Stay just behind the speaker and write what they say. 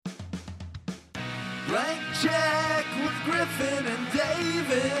Blank check with Griffin and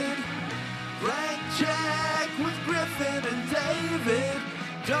David. Blank check with Griffin and David.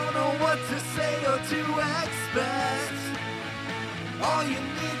 Don't know what to say or to expect. All you need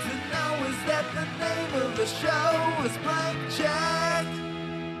to know is that the name of the show is Blank Check.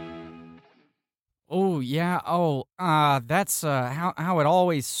 Oh, yeah. Oh, that's how it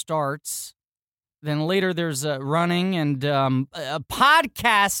always starts. Then later there's running and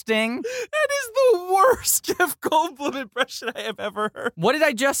podcasting. That is the worst Jeff Goldblum impression I have ever heard. What did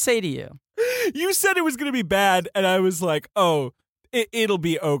I just say to you? You said it was going to be bad, and I was like, oh, it'll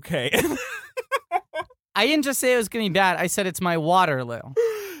be okay. I didn't just say it was going to be bad. I said it's my Waterloo.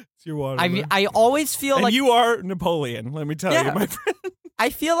 It's your Waterloo. I mean, I always feel and like... you are Napoleon, let me tell you, my friend. I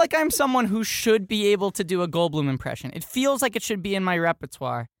feel like I'm someone who should be able to do a Goldblum impression. It feels like it should be in my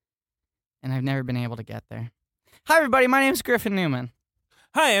repertoire. And I've never been able to get there. Hi, everybody. My name's Griffin Newman.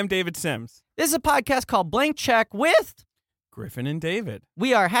 Hi, I'm David Sims. This is a podcast called Blank Check with... Griffin and David.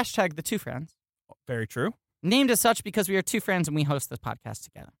 We are hashtag the two friends. Very true. Named as such because we are two friends and we host this podcast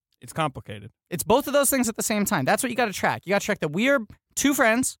together. It's complicated. It's both of those things at the same time. That's what you got to track. You got to track that we are two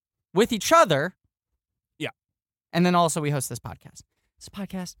friends with each other. Yeah. And then also we host this podcast. It's a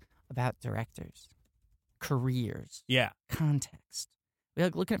podcast about directors, careers, context. We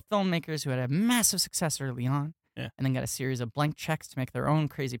like looking at filmmakers who had a massive success early on and then got a series of blank checks to make their own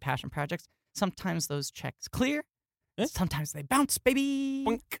crazy passion projects. Sometimes those checks clear. Sometimes they bounce, baby.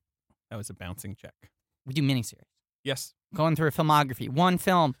 Boink. That was a bouncing check. We do miniseries. Yes. Going through a filmography, one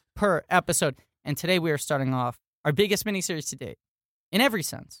film per episode. And today we are starting off our biggest miniseries to date. In every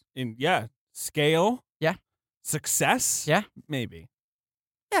sense. Scale. Yeah. Success. Yeah. Maybe.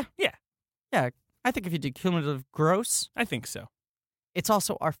 Yeah. I think if you do cumulative gross. I think so. It's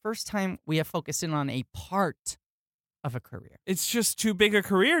also our first time we have focused in on a part of a career. It's just too big a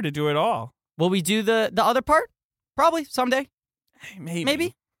career to do it all. Will we do the other part? Probably someday.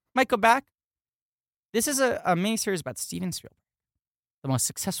 Maybe. Might go back. This is a miniseries about Steven Spielberg, the most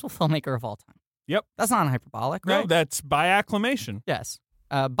successful filmmaker of all time. Yep. That's not hyperbolic, right? No, that's by acclamation. Yes.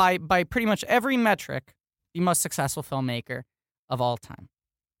 By pretty much every metric, the most successful filmmaker of all time.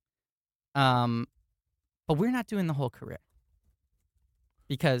 But we're not doing the whole career.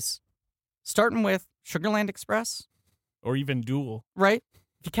 Because starting with Sugarland Express. Or even Duel. Right?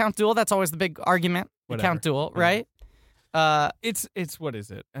 If you count Duel, that's always the big argument. Whatever. You count Duel, right? It's what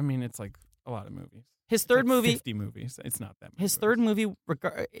is it? I mean, it's like a lot of movies. His third movie. 50 movies. It's not that many. His third movie,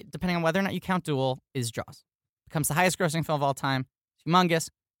 depending on whether or not you count Duel, is Jaws. Becomes the highest grossing film of all time. It's humongous.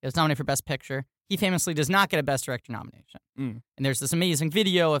 It was nominated for Best Picture. He famously does not get a Best Director nomination. And there's this amazing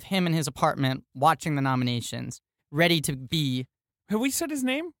video of him in his apartment watching the nominations, ready to be... Have we said his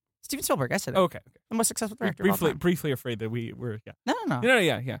name? Steven Spielberg, I said it. Okay. The most successful director of all time. Briefly afraid that we were, No.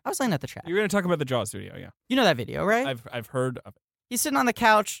 Yeah. I was laying at the track. You're going to talk about the Jaws video, yeah. You know that video, right? I've heard of it. He's sitting on the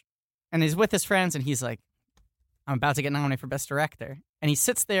couch, and he's with his friends, and he's like, I'm about to get nominated for Best Director. And he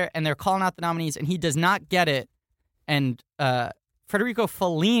sits there, and they're calling out the nominees, and he does not get it. And Federico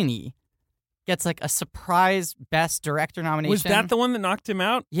Fellini gets like a surprise Best Director nomination. Was that the one that knocked him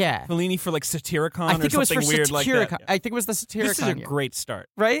out? Yeah. Fellini for like Satyricon I think or it was something for weird Satyricon. like that. Yeah. I think it was the Satyricon. This is a year. great start.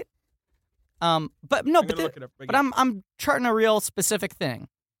 Right? But I'm charting a real specific thing,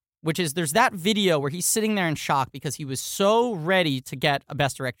 which is there's that video where he's sitting there in shock because he was so ready to get a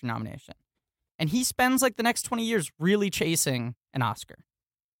Best Director nomination. And he spends like the next 20 years really chasing an Oscar.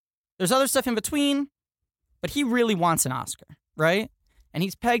 There's other stuff in between, but he really wants an Oscar, right? And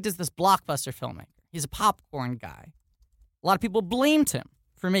he's pegged as this blockbuster filmmaker. He's a popcorn guy. A lot of people blamed him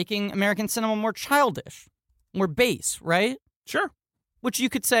for making American cinema more childish, more base, right? Sure. Which you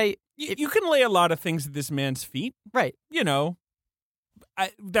could say... You can lay a lot of things at this man's feet. Right. You know,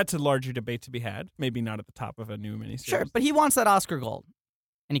 that's a larger debate to be had. Maybe not at the top of a new miniseries. Sure, but he wants that Oscar gold.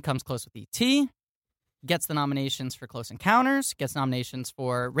 And he comes close with E.T., gets the nominations for Close Encounters, gets nominations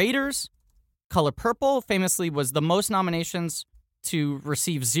for Raiders. Color Purple famously was the most nominations to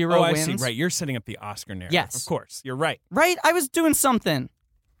receive 0 wins. I see. Right, you're setting up the Oscar narrative. Yes. Of course, you're right. Right? I was doing something.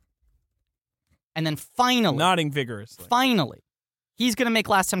 And then finally... Nodding vigorously. Finally, he's going to make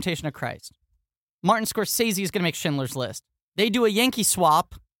Last Temptation of Christ. Martin Scorsese is going to make Schindler's List. They do a Yankee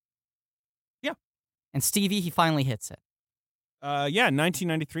swap. Yeah. And Stevie, he finally hits it.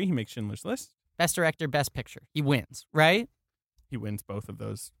 1993, he makes Schindler's List. Best Director, Best Picture. He wins, right? He wins both of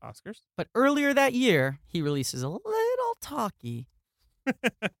those Oscars. But earlier that year, he releases a little talkie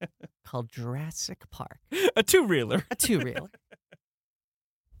called Jurassic Park. A two-reeler. A two-reeler.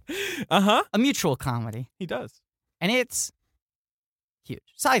 Uh-huh. A mutual comedy. He does. And it's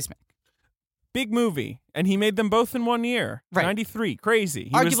huge. Seismic. big movie, and he made them both in 1 year. Right. 93, crazy. He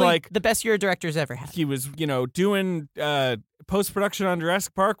Arguably was like the best year a director's ever had. he was, doing post-production on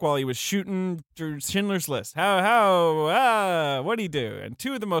Jurassic Park while he was shooting Schindler's List. What'd he do? And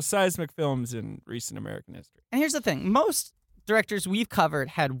two of the most seismic films in recent American history. And here's the thing. Most directors we've covered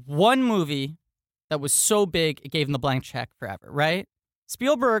had one movie that was so big it gave him the blank check forever, right?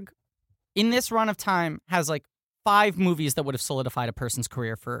 Spielberg, in this run of time, has like 5 movies that would have solidified a person's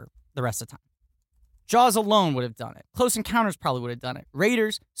career for the rest of the time. Jaws alone would have done it. Close Encounters probably would have done it.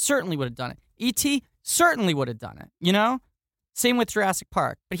 Raiders certainly would have done it. E.T. certainly would have done it, you know? Same with Jurassic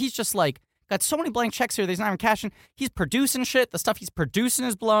Park. But he's just like, got so many blank checks here that he's not even cashing. He's producing shit. The stuff he's producing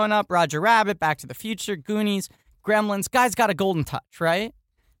is blowing up. Roger Rabbit, Back to the Future, Goonies, Gremlins. Guy's got a golden touch, right?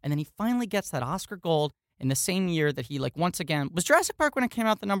 And then he finally gets that Oscar Gold in the same year that he, like, once again... Was Jurassic Park, when it came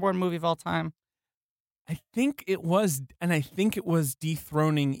out, the #1 movie of all time? I think it was, and I think it was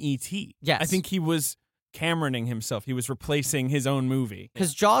dethroning E.T. Yes. I think he was Cameroning himself. He was replacing his own movie.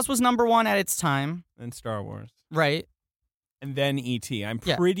 Because Jaws was #1 at its time. And Star Wars. Right. And then E.T. I'm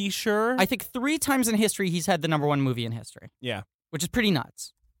pretty sure. I think 3 times in history he's had the #1 movie in history. Yeah. Which is pretty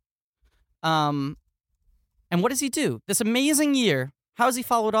nuts. And what does he do? This amazing year, how has he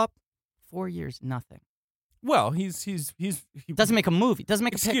followed up? 4 years, nothing. Well, he doesn't make a movie, doesn't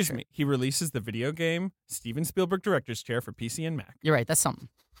make a picture. Excuse me. He releases the video game Steven Spielberg Director's Chair for PC and Mac. You're right, that's something.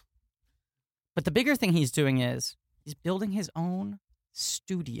 But the bigger thing he's doing is he's building his own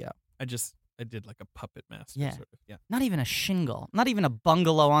studio. I did like a puppet master. Yeah. Sort of. Yeah. Not even a shingle, not even a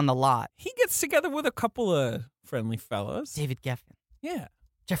bungalow on the lot. He gets together with a couple of friendly fellows. David Geffen. Yeah.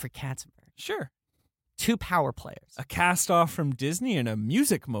 Jeffrey Katzenberg. Sure. 2 power players. A cast off from Disney and a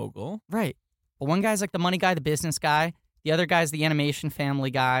music mogul. Right. But one guy's like the money guy, the business guy. The other guy's the animation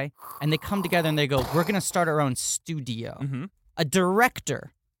family guy. And they come together and they go, we're going to start our own studio. Mm-hmm. A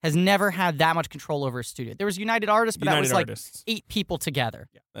director has never had that much control over a studio. There was United Artists, but that was like 8 people together.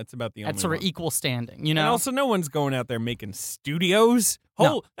 Yeah, that's about the only That's sort of one. equal standing, you know? And also, no one's going out there making studios.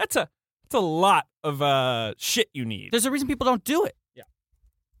 No. That's a lot of shit you need. There's a reason people don't do it. Yeah.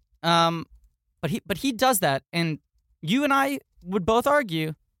 But he does that, and you and I would both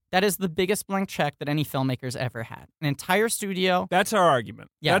argue that is the biggest blank check that any filmmaker's ever had. An entire studio. That's our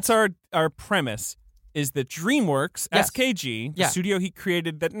argument. Yes. That's our premise, is that DreamWorks, Yes. SKG, the Yeah. studio he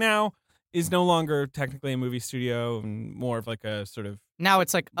created that now is no longer technically a movie studio and more of like a sort of Now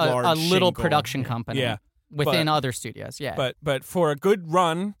it's like a large little shingle. production company Yeah. within other studios. Yeah. But for a good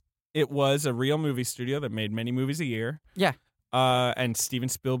run, it was a real movie studio that made many movies a year. Yeah. And Steven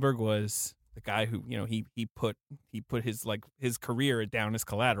Spielberg was the guy who, he put his career down as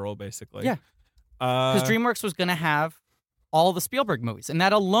collateral, basically. Yeah. Because DreamWorks was going to have all the Spielberg movies, and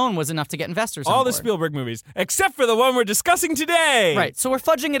that alone was enough to get investors on all board. the Spielberg movies, except for the one we're discussing today. Right. So we're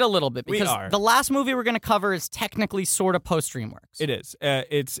fudging it a little bit because We are. the last movie we're going to cover is technically sort of post DreamWorks. It is.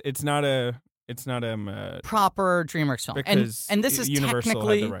 It's not a proper DreamWorks film. Because and this is Universal had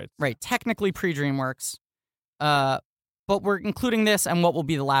technically the rights. right, technically pre-DreamWorks. But we're including this and what will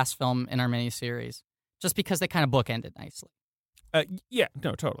be the last film in our miniseries, just because they kind of bookended nicely. Yeah,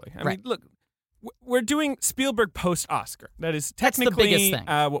 no, totally. I Right. mean, look, we're doing Spielberg post-Oscar. That is That's the technically biggest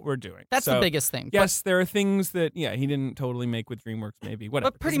thing. what we're doing. That's So, the biggest thing. Yes, there are things that he didn't totally make with DreamWorks, maybe.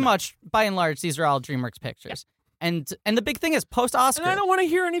 Whatever. But pretty doesn't matter. much, by and large, these are all DreamWorks pictures. And the big thing is post-Oscar. And I don't want to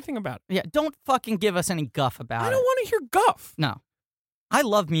hear anything about it. Yeah, don't fucking give us any guff about it. I don't want to hear guff. No. I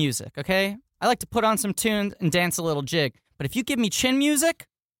love music, okay? I like to put on some tunes and dance a little jig. But if you give me chin music,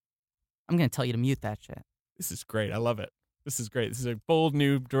 I'm going to tell you to mute that shit. This is great. I love it. This is great. This is a bold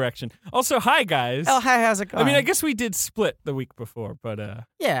new direction. Also, hi, guys. Oh, hi, how's it going? I mean, I guess we did split the week before, but,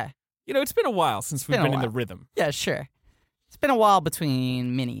 Yeah. it's been a while since we've been a been in the while. rhythm. Yeah, sure. It's been a while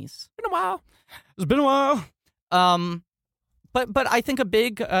between minis. Been a while. It's been a while. But I think a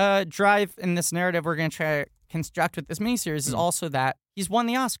big drive in this narrative we're going to try to construct with this miniseries is also that he's won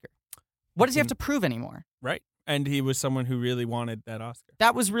the Oscar. What does he have to prove anymore? Right. And he was someone who really wanted that Oscar.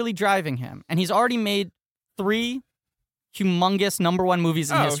 That was really driving him. And he's already made 3 humongous #1 movies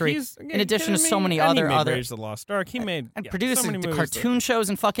in history, in addition to so many and other he made Raiders of the Lost Ark. He made and so produced many the movies cartoon shows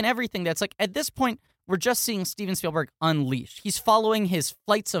and fucking everything. That's like, at this point, we're just seeing Steven Spielberg unleashed. He's following his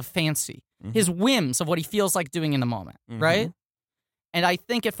flights of fancy, his whims of what he feels like doing in the moment, right? And I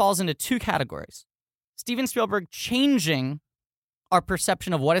think it falls into 2 categories. Steven Spielberg changing our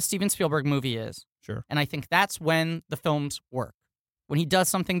perception of what a Steven Spielberg movie is. Sure. And I think that's when the films work. When he does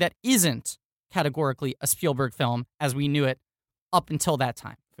something that isn't categorically a Spielberg film as we knew it up until that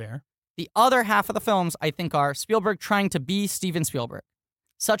time. Fair. The other half of the films, I think, are Spielberg trying to be Steven Spielberg,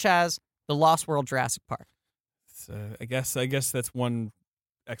 such as The Lost World, Jurassic Park. I guess that's one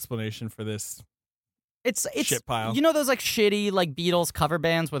explanation for this It's shit pile. You know those like shitty like Beatles cover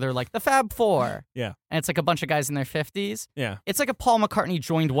bands where they're like the Fab Four? Yeah. And it's like a bunch of guys in their 50s? Yeah. It's like if Paul McCartney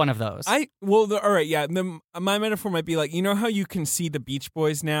joined one of those. All right, yeah. My metaphor might be like, you know how you can see the Beach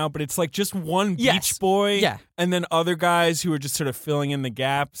Boys now, but it's like just one Beach Boy Yeah. and then other guys who are just sort of filling in the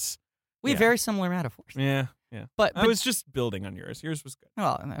gaps. We have very similar metaphors. Yeah, yeah. But I was just building on yours. Yours was good.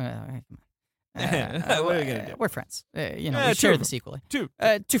 Well, What are you gonna do? We're friends. We share this equally. Two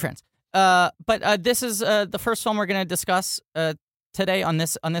friends. But this is the first film we're going to discuss today on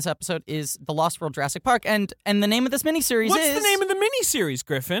this episode is The Lost World Jurassic Park, and the name of this miniseries What's is... the name of the miniseries,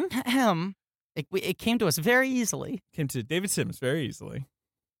 Griffin? It came to us very easily. Came to David Sims very easily.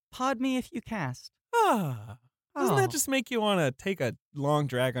 Pod Me If You Cast. Doesn't that just make you want to take a long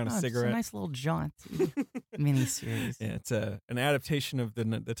drag on a cigarette? It's a nice little jaunty miniseries. Yeah, it's an adaptation of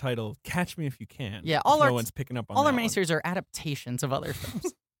the title "Catch Me If You Can." Yeah, no one's picking up on all that our miniseries are adaptations of other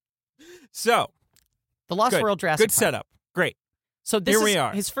films. So, The Lost World Jurassic Park. Good setup. Great. So this Here is we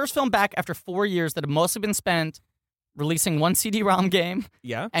are. his first film back after 4 years that have mostly been spent releasing one CD-ROM game.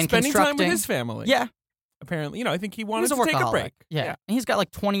 Yeah, and spending time with his family. Yeah. Apparently, I think he wanted He's to take a break. Yeah. And he's got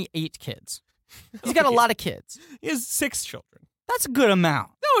like 28 kids. He's got a lot of kids. He has 6 children. That's a good amount.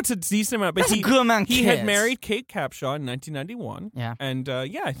 No, it's a decent amount. But That's a good amount of He kids. had married Kate Capshaw in 1991. Yeah. And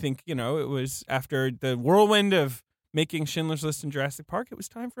I think, it was after the whirlwind of making Schindler's List and Jurassic Park, it was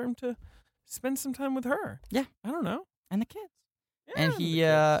time for him to spend some time with her. Yeah. I don't know. And the kids. Yeah,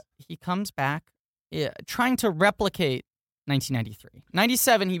 And he comes back trying to replicate 1993.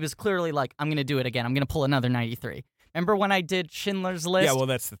 97, he was clearly like, I'm going to do it again. I'm going to pull another 93. Remember when I did Schindler's List? Yeah, well,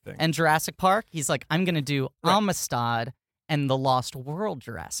 that's the thing. And Jurassic Park? He's like, I'm going to do Amistad and The Lost World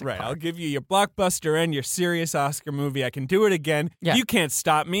Jurassic Park. Right, I'll give you your blockbuster and your serious Oscar movie. I can do it again. Yeah. You can't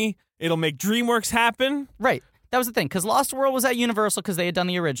stop me. It'll make DreamWorks happen. Right. That was the thing, because Lost World was at Universal because they had done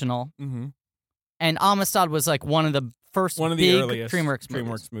the original. Mm-hmm. And Amistad was like one of the first big earliest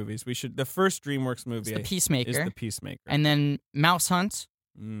DreamWorks movies. The first DreamWorks movie The Peacemaker. is The Peacemaker. And then Mouse Hunt.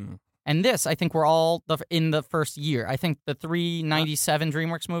 Mm. And this, I think, were all in the first year. I think the 397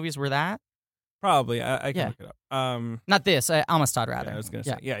 DreamWorks movies were that. Probably. I can look it up. Not this, Amistad, rather. Yeah, I was going to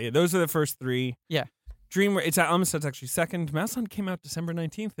say. Yeah, those are the first 3. Yeah. Amistad's actually second. Mouse Hunt came out December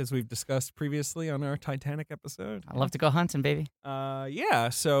 19th, as we've discussed previously on our Titanic episode. I love to go hunting, baby.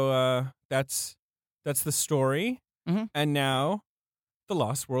 So that's the story. Mm-hmm. And now, The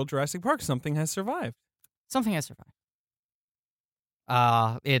Lost World Jurassic Park. Something has survived. Something has survived.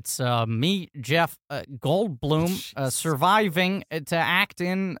 It's me, Jeff Goldblum, surviving to act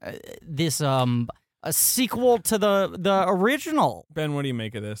in this a sequel to the original. Ben, what do you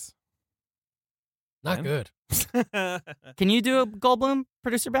make of this? Not good. Can you do a Goldblum,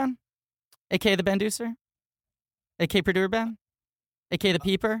 producer Ben? A.K.A. the Ben-Deucer? A.K.A. Producer Ben? A.K.A. the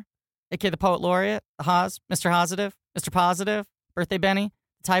Peeper? A.K.A. the Poet Laureate? The Haas? Mr. Positive? Mr. Positive? Birthday Benny?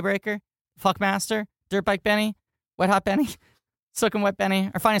 Tiebreaker? Fuckmaster? Dirtbike Benny? Wet Hot Benny? Soaking Wet Benny?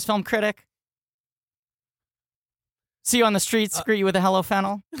 Our finest film critic? See you on the streets, greet you with a hello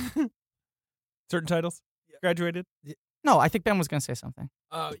fennel? Certain titles? Graduated? No, I think Ben was going to say something.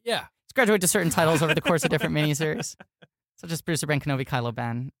 Yeah. He's graduated to certain titles over the course of different miniseries, such as Producer Ben Kenobi, Kylo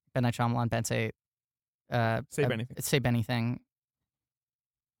Ben, Ben Night Shyamalan, Ben Say... Say Bennything. Say Bennything.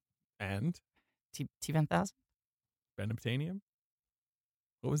 And? T-1000? Benobtanium?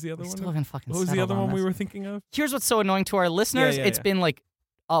 What was the other one? Still haven't fucking What was the settled other on one we this. were thinking of? Here's what's so annoying to our listeners. Yeah, It's been like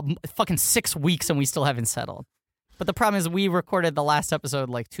fucking 6 weeks and we still haven't settled. But the problem is we recorded the last episode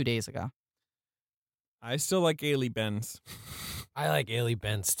like 2 days ago. I still like Ailey Benz. I like Ailey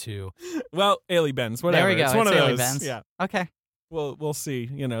Benz too. Well, Ailey Benz, whatever. There we go. It's one of Ailey those. Benz. Yeah. Okay. We'll see.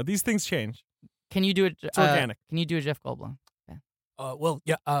 These things change. Can you do it? It's organic. Can you do a Jeff Goldblum?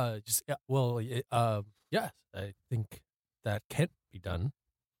 Yes. I think that can be done.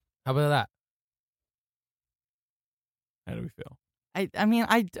 How about that? How do we feel? I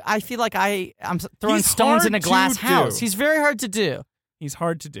feel like I'm throwing He's stones in a hard glass to house. do. He's very hard to do. He's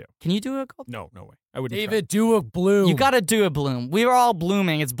hard to do. Can you do a Goldblum? No way. I wouldn't. David, do a Bloom. You got to do a Bloom. We are all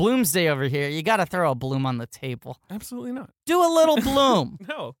blooming. It's Bloomsday over here. You got to throw a Bloom on the table. Try. Absolutely not. Do a little Bloom.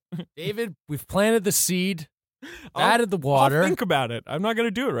 No. David, we've planted the seed, added the water. I'll think about it. I'm not going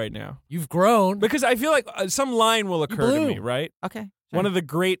to do it right now You've grown. because I feel like some line will occur to me. bloom. Right. Okay. One of the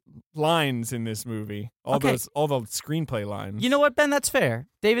great lines in this movie. All Okay. the screenplay lines. You know what, Ben? That's fair.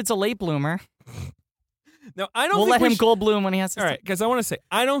 David's a late bloomer. Now, I don't We'll think let him Goldblum when he has to. All right, because I want to say,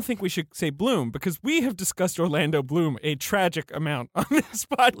 I don't think we should say Bloom because we have discussed Orlando Bloom a tragic amount on this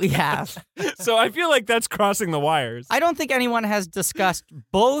podcast. We have. So I feel like that's crossing the wires. I don't think anyone has discussed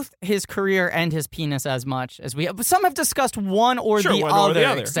both his career and his penis as much as we have. Some have discussed one or the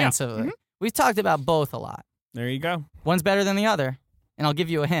other extensively. Yeah. Mm-hmm. We've talked about both a lot. There you go. One's better than the other. And I'll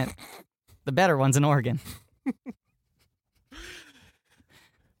give you a hint. The better one's an organ.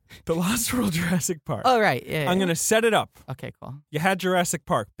 The Lost World Jurassic Park. Oh, right. Yeah, I'm going to set it up. Okay, cool. You had Jurassic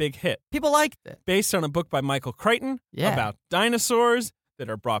Park, big hit. People liked it. Based on a book by Michael Crichton about dinosaurs that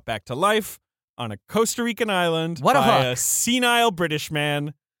are brought back to life on a Costa Rican island by a senile British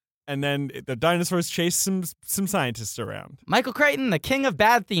man. And then the dinosaurs chase some scientists around. Michael Crichton, the king of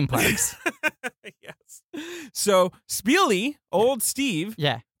bad theme parks. Yes. So Spieley, old Steve,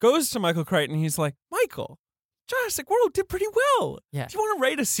 goes to Michael Crichton. He's like, Michael, Jurassic World did pretty well. Yeah. Do you want to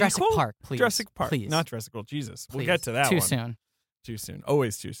write a sequel? Jurassic Park, please. Jurassic Park. Please. Not Jurassic World. Jesus. Please. We'll get to that Too one. soon. Too soon.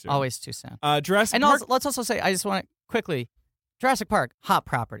 Always too soon. Always too soon. Jurassic and Park. Also, let's also say, I just want to quickly, Jurassic Park, hot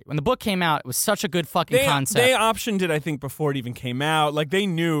property. When the book came out, it was such a good fucking concept. They optioned it, I think, before it even came out. Like, they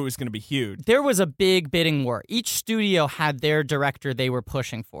knew it was going to be huge. There was a big bidding war. Each studio had their director they were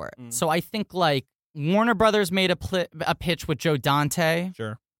pushing for it. So I think, like, Warner Brothers made a pitch with Joe Dante.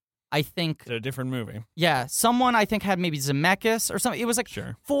 Sure. I think... It's a different movie. Yeah. Someone, I think, had maybe Zemeckis or something. It was like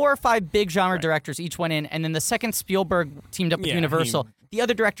 4 or 5 big genre directors each went in, and then the second Spielberg teamed up with Universal, the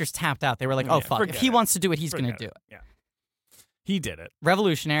other directors tapped out. They were like, oh, fuck. If he wants to do it, he's going to do it. Yeah. He did it.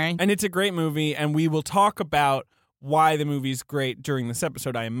 Revolutionary. And it's a great movie, and we will talk about why the movie's great during this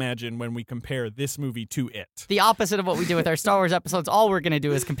episode, I imagine, when we compare this movie to it. The opposite of what we do with our Star Wars episodes. All we're going to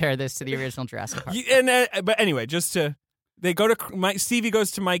do is compare this to the original Jurassic Park. But anyway, Stevie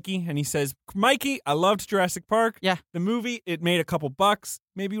goes to Mikey, and he says, Mikey, I loved Jurassic Park. Yeah. The movie, it made a couple bucks.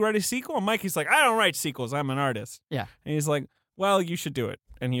 Maybe write a sequel? And Mikey's like, I don't write sequels. I'm an artist. Yeah. And he's like, well, you should do it.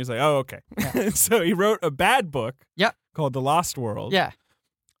 And he was like, oh, okay. Yeah. So he wrote a bad book called The Lost World. Yeah.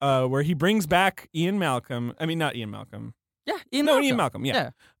 Where he brings back Ian Malcolm. I mean, not Ian Malcolm. Yeah, Ian Malcolm. Ian Malcolm,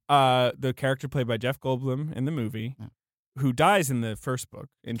 yeah. The character played by Jeff Goldblum in the movie, who dies in the first book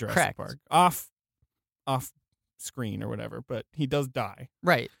in Jurassic Park. Off screen or whatever, but he does die.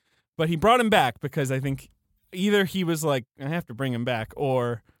 Right. But he brought him back because I think either he was like, I have to bring him back,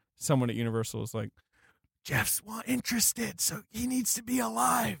 or someone at Universal was like, Jeff's interested, so he needs to be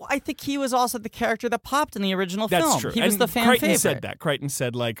alive. Well, I think he was also the character that popped in the original film. That's true. He was the fan Crichton favorite. said that. Crichton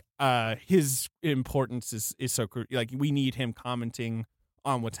said, like, his importance is so like, we need him commenting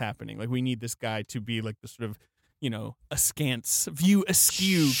on what's happening. Like, we need this guy to be like the sort of, askance, view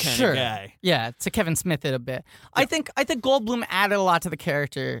askew kind of guy. Yeah, to Kevin Smith it a bit. Yeah. I think Goldblum added a lot to the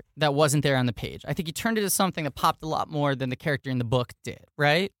character that wasn't there on the page. I think he turned it into something that popped a lot more than the character in the book did,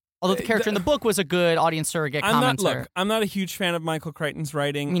 right? Although the character in the book was a good audience surrogate commenter. I'm not a huge fan of Michael Crichton's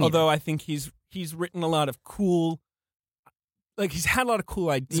writing, although I think he's written a lot of cool, like, he's had a lot of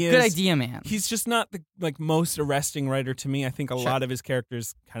cool ideas. He's a good idea, man. He's just not the most arresting writer to me. I think a lot of his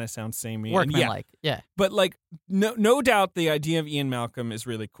characters kind of sound samey. Workmanlike, yeah. But like, no doubt, the idea of Ian Malcolm is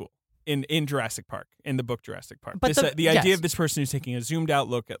really cool in Jurassic Park, in the book Jurassic Park. But the idea of this person who's taking a zoomed out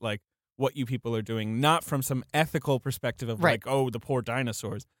look at like what you people are doing, not from some ethical perspective of like, oh, the poor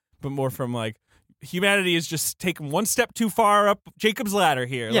dinosaurs, but more from like, humanity is just taking one step too far up Jacob's ladder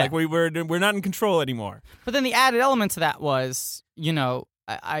here. Yeah. Like we're not in control anymore. But then the added element to that was, Goldblum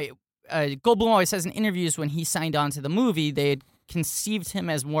always says in interviews when he signed on to the movie, they had conceived him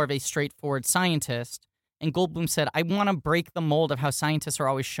as more of a straightforward scientist. And Goldblum said, I want to break the mold of how scientists are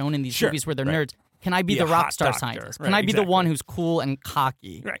always shown in these movies where they're nerds. Can I be the rock star scientist? Can I be the one who's cool and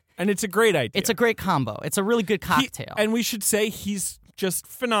cocky? Right. And it's a great idea. It's a great combo. It's a really good cocktail. And we should say he's just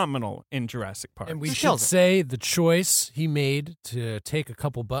phenomenal in Jurassic Park. And we should say the choice he made to take a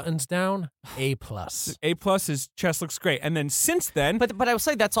couple buttons down, A+. A+, his chest looks great. And then since then... But I will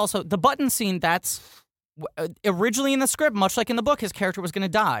say that's also... The button scene, that's... Originally in the script, much like in the book, his character was going to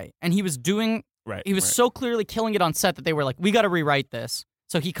die. And he was doing... Right. He was so clearly killing it on set that they were like, we got to rewrite this.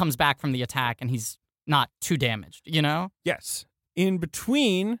 So he comes back from the attack and he's not too damaged, Yes. In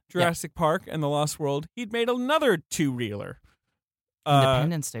between Jurassic Park and The Lost World, he'd made another two-reeler.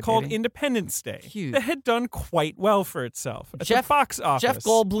 Independence Day, called baby. Independence Day. Huge. That had done quite well for itself at the box office. Jeff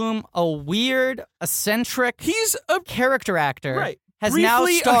Goldblum, a weird, eccentric, he's a character actor, right? Has Briefly now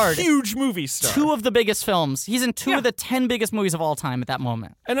starred a huge movie star. 2 of the biggest films. He's in 2 of the 10 biggest movies of all time at that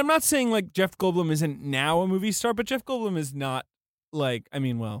moment. And I'm not saying like Jeff Goldblum isn't now a movie star, but Jeff Goldblum is not like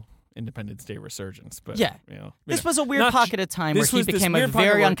Independence Day resurgence, but this was a weird pocket of time where he became a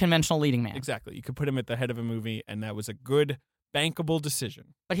very unconventional leading man. Exactly. You could put him at the head of a movie, and that was a good, bankable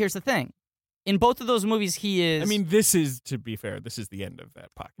decision. But here's the thing. In both of those movies, he is... I mean, this is, to be fair, this is the end of that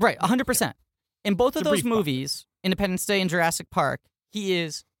podcast. Right, 100%. In both of those movies, podcast. Independence Day and Jurassic Park, he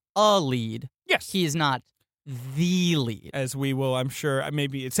is a lead. Yes. He is not the lead. As we will, I'm sure,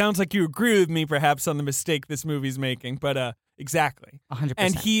 maybe it sounds like you agree with me perhaps on the mistake this movie's making, but exactly. 100%.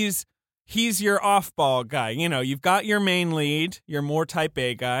 And he's your off-ball guy. You know, you've got your main lead, your more type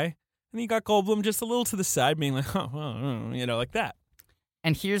A guy, and then you got Goldblum just a little to the side being like, like that.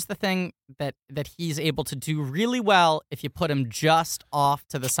 And here's the thing that he's able to do really well if you put him just off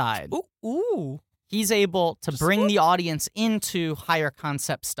to the side. Ooh. He's able to bring the audience into higher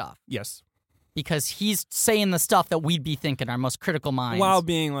concept stuff. Yes. Because he's saying the stuff that we'd be thinking, our most critical minds. While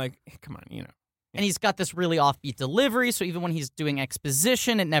being like, hey, come on, Yeah. And he's got this really offbeat delivery, so even when he's doing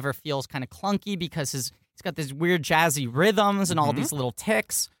exposition, it never feels kind of clunky because he's got these weird jazzy rhythms and all these little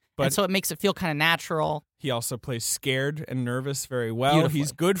ticks. And so it makes it feel kind of natural. He also plays scared and nervous very well. Beautifully.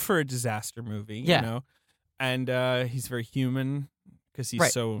 He's good for a disaster movie, you know. And he's very human because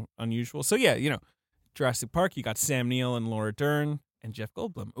he's so unusual. So, Jurassic Park, you got Sam Neill and Laura Dern and Jeff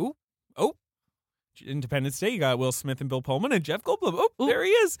Goldblum. Oh. Independence Day, you got Will Smith and Bill Pullman and Jeff Goldblum. Oh, there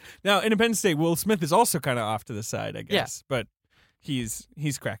he is. Now, Independence Day, Will Smith is also kind of off to the side, I guess. Yeah. But he's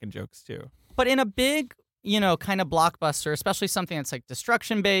cracking jokes, too. But in a big... kind of blockbuster, especially something that's like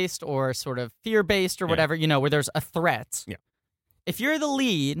destruction-based or sort of fear-based or whatever, where there's a threat. Yeah. If you're the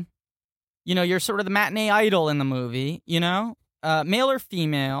lead, you're sort of the matinee idol in the movie, male or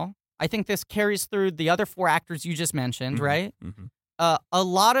female. I think this carries through the other four actors you just mentioned, right? Mm-hmm. A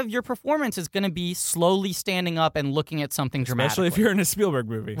lot of your performance is going to be slowly standing up and looking at something dramatic. Especially if you're in a Spielberg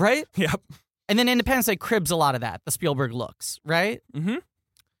movie. Right? Yep. And then Independence Day cribs a lot of that, the Spielberg looks, right? Mm-hmm.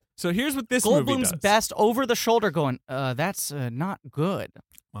 So here's what this movie does. Goldblum's best over the shoulder going, that's not good.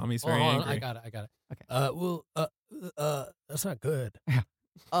 Mommy's very angry. I got it. Okay. That's not good.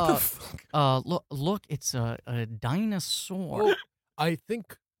 Look, it's a dinosaur. Oh, I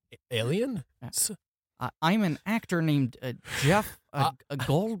think Alien? I'm an actor named Jeff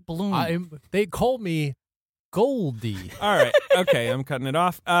Goldblum. They call me Goldie. All right. Okay, I'm cutting it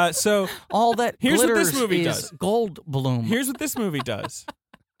off. So all that here's what glitters this movie is does. Goldblum. Here's what this movie does.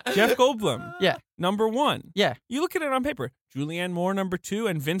 Jeff Goldblum. Yeah. Number 1. Yeah. You look at it on paper. Julianne Moore, number 2,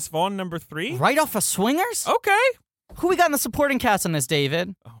 and Vince Vaughn, number 3. Right off of Swingers? Okay. Who we got in the supporting cast on this,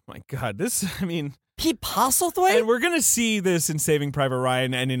 David? Oh, my God. Pete Postlethwaite? And we're going to see this in Saving Private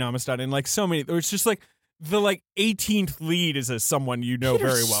Ryan and in Amistad and like so many. It's just like the 18th lead is someone you know Peter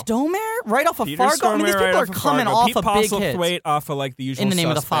very well. Stormare? Right off of Peter Fargo? Stormare, These people right are off of coming Fargo. off Pete of big hits. Postlethwaite off of like the Usual In the Name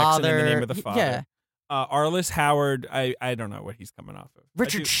of the Suspects Father. and In the Name of the Father. Yeah. Arliss Howard, I don't know what he's coming off of.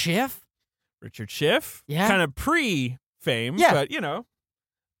 Richard Schiff? Richard Schiff? Yeah. Kind of pre-fame, but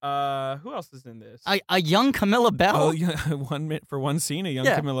who else is in this? A young Camilla Bell? Oh, yeah, 1 minute for one scene, a young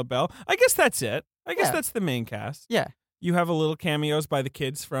Camilla Bell. I guess that's it. I guess that's the main cast. Yeah. You have a little cameos by the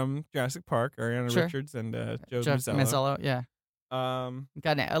kids from Jurassic Park, Ariana Richards and Joe Mazzello. Yeah.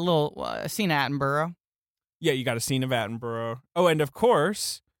 Got a little scene Attenborough. Yeah, you got a scene of Attenborough. Oh, and of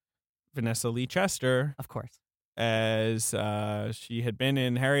course, Vanessa Lee Chester. Of course. As she had been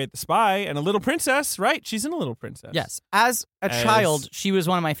in Harriet the Spy and A Little Princess, right? She's in A Little Princess. Yes. As a child, she was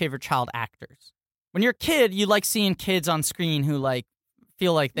one of my favorite child actors. When you're a kid, you like seeing kids on screen who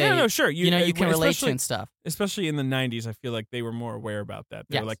feel like they, sure. You can relate to and stuff. Especially in the 90s, I feel like they were more aware about that.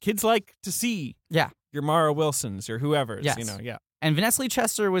 They were like, kids like to see your Mara Wilsons or whoever's, And Vanessa Lee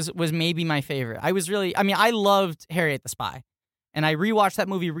Chester was maybe my favorite. I loved Harriet the Spy. And I rewatched that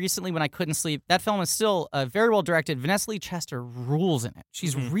movie recently when I couldn't sleep. That film is still very well directed. Vanessa Lee Chester rules in it.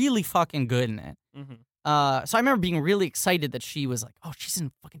 She's really fucking good in it. Mm-hmm. So I remember being really excited that she was like, oh, she's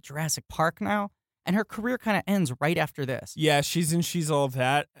in fucking Jurassic Park now. And her career kind of ends right after this. Yeah, she's in She's All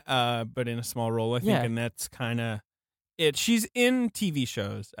That, but in a small role, I think. Yeah. And that's kind of it. She's in TV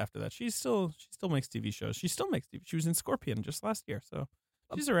shows after that. She still makes TV shows. She still makes TV. She was in Scorpion just last year, so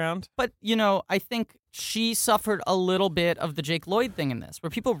she's around. But, I think she suffered a little bit of the Jake Lloyd thing in this, where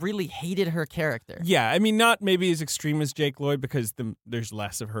people really hated her character. Yeah, not maybe as extreme as Jake Lloyd because there's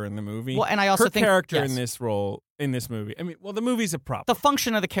less of her in the movie. Well, and I also think her character in this role, in this movie, the movie's a prop. The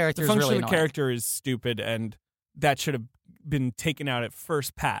function of the character is really annoying. The function of the character is stupid, and that should have been taken out at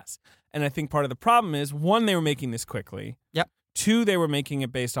first pass. And I think part of the problem is, 1, they were making this quickly. Yep. 2, they were making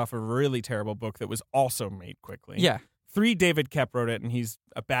it based off a really terrible book that was also made quickly. Yeah. 3, David Koepp wrote it, and he's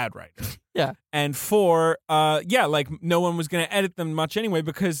a bad writer. Yeah. And 4, no one was going to edit them much anyway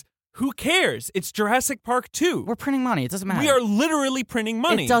because Who cares? It's Jurassic Park 2. We're printing money. It doesn't matter. We are literally printing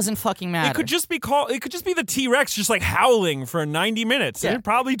money. It doesn't fucking matter. It could just be the T-Rex just like howling for 90 minutes. Yeah. It'd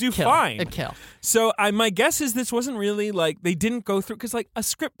probably do fine. It'd kill. So my guess is this wasn't really like they didn't go through because like a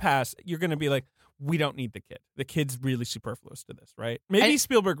script pass, you're going to be like, we don't need the kid. The kid's really superfluous to this, right? Maybe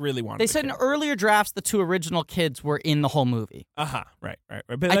Spielberg really wanted. They said in earlier drafts the 2 original kids were in the whole movie. Right.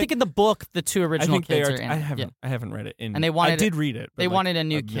 But I think in the book the 2 original kids are in. I haven't read it. And they wanted. I did read it. But they like wanted a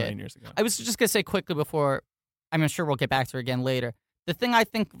new a kid. million years ago. I was just gonna say quickly before. I'm sure we'll get back to her again later. The thing I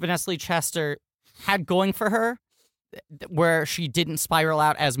think Vanessa Lee Chester had going for her, where she didn't spiral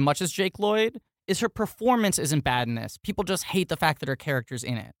out as much as Jake Lloyd, is her performance isn't bad in this. People just hate the fact that her character's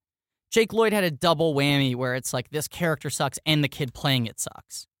in it. Jake Lloyd had a double whammy where it's like this character sucks and the kid playing it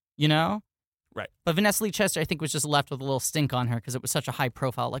sucks, you know? Right. But Vanessa Lee Chester, I think, was just left with a little stink on her because it was such a high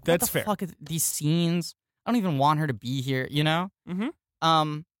profile. Like, that's what the fair. fuck is these scenes? I don't even want her to be here, you know?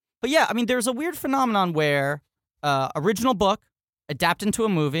 Mm-hmm. But yeah, I mean, there's a weird phenomenon where original book, adapt into a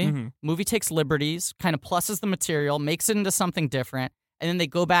movie, movie takes liberties, kind of pluses the material, makes it into something different, and then they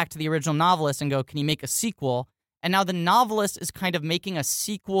go back to the original novelist and go, can you make a sequel? And now the novelist is kind of making a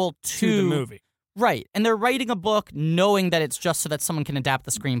sequel to the movie. Right. And they're writing a book knowing that it's just so that someone can adapt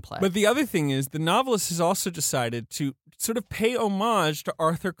the screenplay. But the other thing is the novelist has also decided to sort of pay homage to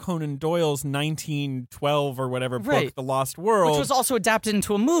Arthur Conan Doyle's 1912 or whatever book, The Lost World. Which was also adapted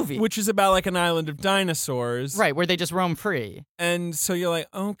into a movie. Which is about like an island of dinosaurs. Right, where they just roam free. And so you're like,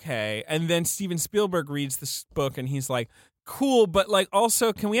 okay. And then Steven Spielberg reads this book and he's like, cool, but like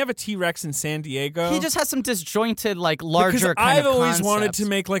also, can we have a T-Rex in San Diego? He just has some disjointed, like larger because kind of I've always concepts. wanted to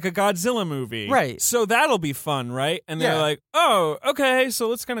make like a Godzilla movie, right? So that'll be fun, right? And they're like, oh, okay, so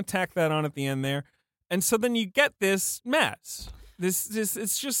let's kind of tack that on at the end there, and so then you get this mess. This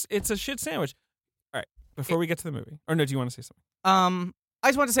it's a shit sandwich. All right, before we get to the movie, or no, do you want to say something? I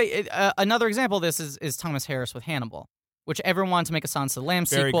just want to say another example of this is Thomas Harris with Hannibal. Which everyone wanted to make a Silence of the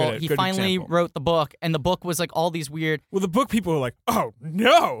Lambs sequel. He finally wrote the book, and the book was like all these weird... Well, the book people were like, oh,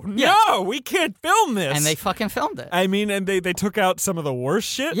 no, we can't film this. And they fucking filmed it. I mean, and they took out some of the worst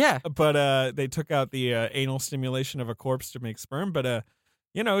shit. Yeah. But they took out the anal stimulation of a corpse to make sperm. But,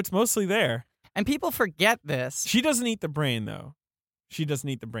 it's mostly there. And people forget this. She doesn't eat the brain, though. She doesn't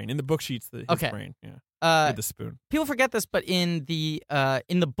eat the brain. In the book, she eats his brain. Yeah. With the spoon. People forget this, but in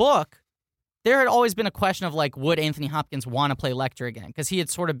the book... There had always been a question of, like, would Anthony Hopkins want to play Lecter again? Because he had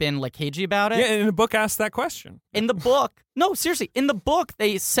sort of been, like, cagey about it. Yeah, and the book asked that question. In the book... No, seriously. In the book,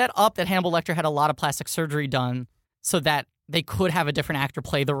 they set up that Hannibal Lecter had a lot of plastic surgery done so that they could have a different actor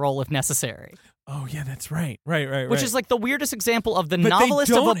play the role if necessary. Oh, yeah, that's right. Right. Which is, like, the weirdest example of the novelist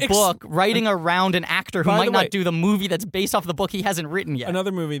of a book writing around an actor who might not do the movie that's based off the book he hasn't written yet.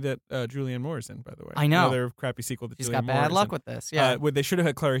 Another movie that Julianne Moore is in, by the way. I know. Another crappy sequel that She's Julianne Moore got bad luck in. with this, yeah. They should have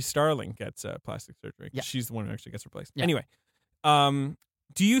had Clarice Starling gets plastic surgery. Yeah. She's the one who actually gets replaced. Yeah. Anyway,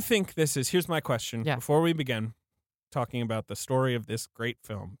 do you think this is... Here's my question before we begin talking about the story of this great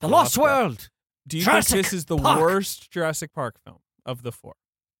film. The Lost World! Do you think this is the worst Jurassic Park film of the 4?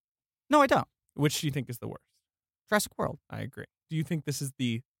 No, I don't. Which do you think is the worst? Jurassic World. I agree. Do you think this is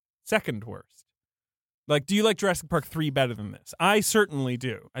the second worst? Like, do you like Jurassic Park 3 better than this? I certainly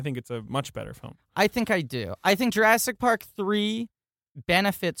do. I think it's a much better film. I think I do. I think Jurassic Park 3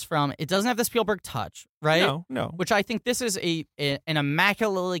 benefits from... It doesn't have the Spielberg touch, right? No. Which I think this is an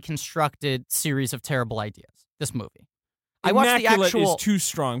immaculately constructed series of terrible ideas, this movie. I watched the actual... is too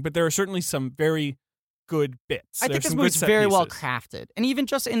strong, but there are certainly some very... good bits. I think this movie's very well crafted. And even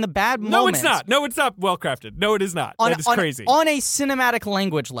just in the bad moments... No, it's not well crafted. No, it is not. That is crazy. On a cinematic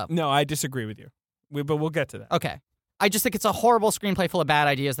language level. No, I disagree with you. But we'll get to that. Okay. I just think it's a horrible screenplay full of bad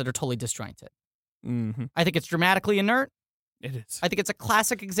ideas that are totally disjointed. Mm-hmm. I think it's dramatically inert. It is. I think it's a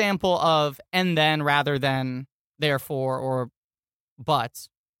classic example of and then rather than therefore or but.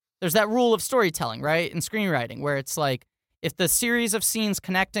 There's that rule of storytelling, right? In screenwriting where it's like if the series of scenes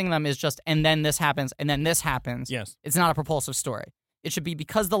connecting them is just and then this happens and then this happens, yes, it's not a propulsive story. It should be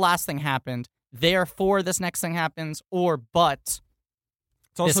because the last thing happened, therefore this next thing happens, or but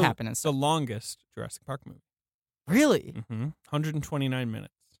it's also this happened instead. The longest Jurassic Park movie. Really? Mm-hmm. 129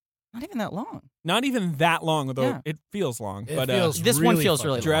 minutes. Not even that long. Not even that long, although it feels long. This one feels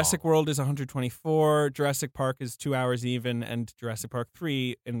really long. Jurassic World is 124. Jurassic Park is 2 hours even. And Jurassic Park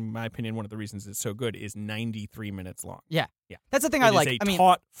 3, in my opinion, one of the reasons it's so good, is 93 minutes long. Yeah. That's the thing I like. It is a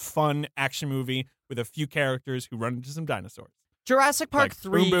taut, fun action movie with a few characters who run into some dinosaurs. Jurassic Park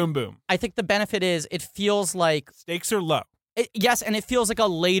 3. Boom, boom, boom. I think the benefit is it feels like... Stakes are low. Yes, and it feels like a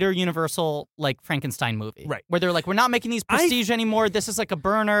later Universal, like, Frankenstein movie. Right. Where they're like, we're not making these prestige anymore. This is like a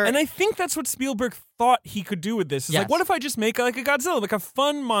burner. And I think that's what Spielberg thought he could do with this. It's like, what if I just make like a Godzilla, like a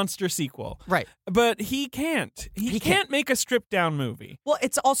fun monster sequel? Right. But he can't. He can't make a stripped down movie. Well,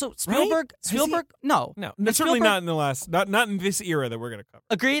 it's also Spielberg. Right? Spielberg, no, certainly not in the last, not in this era that we're going to cover.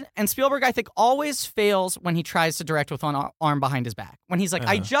 Agreed. And Spielberg, I think, always fails when he tries to direct with one arm behind his back. When he's like,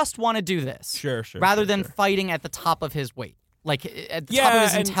 I just want to do this. Sure. Rather than fighting at the top of his weight, like at the top of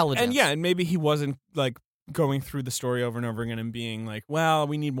his intelligence. And maybe he wasn't like going through the story over and over again and being like, well,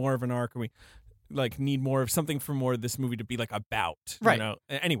 we need more of an arc, and we like need more of something for more of this movie to be like about, right? You know?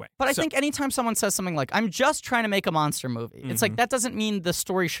 Anyway, but I think anytime someone says something like, "I'm just trying to make a monster movie," it's like that doesn't mean the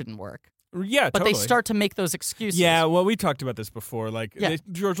story shouldn't work. Yeah, but totally. They start to make those excuses. Yeah, well, we talked about this before. Like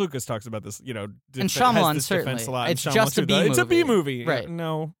George Lucas talks about this, you know, and Shyamalan certainly. It's just a B movie. It's a B movie, right?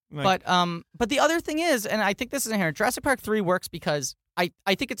 No, like, but the other thing is, and I think this is inherent. Jurassic Park 3 works because I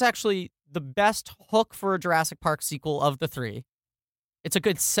think it's actually the best hook for a Jurassic Park sequel of the three. It's a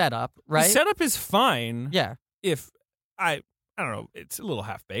good setup, right? The setup is fine. Yeah. If I don't know, it's a little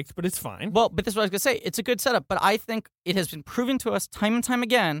half-baked, but it's fine. Well, but this is what I was going to say. It's a good setup, but I think it has been proven to us time and time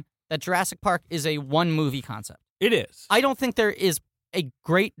again that Jurassic Park is a one-movie concept. It is. I don't think there is a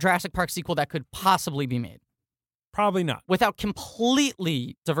great Jurassic Park sequel that could possibly be made. Probably not. Without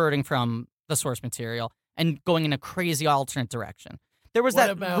completely diverting from the source material and going in a crazy alternate direction. There was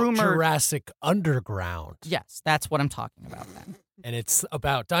that rumor. Jurassic Underground. Yes, that's what I'm talking about then. And it's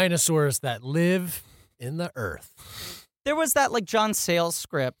about dinosaurs that live in the earth. There was that like John Sayles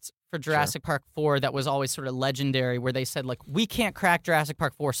script for Jurassic Park 4 that was always sort of legendary, where they said like, we can't crack Jurassic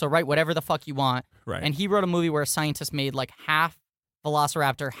Park 4, so write whatever the fuck you want. Right. And he wrote a movie where a scientist made like half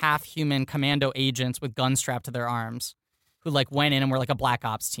velociraptor, half human commando agents with guns strapped to their arms who like went in and were like a black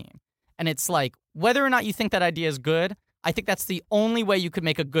ops team. And it's like, whether or not you think that idea is good, I think that's the only way you could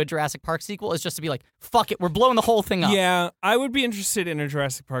make a good Jurassic Park sequel is just to be like, fuck it, we're blowing the whole thing up. Yeah, I would be interested in a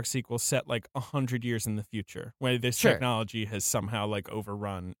Jurassic Park sequel set like 100 years in the future, where this technology has somehow like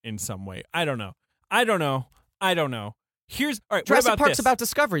overrun in some way. I don't know. Here's all right. Jurassic Park's about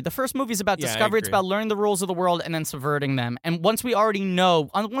discovery. The first movie's about discovery. It's about learning the rules of the world and then subverting them. And once we've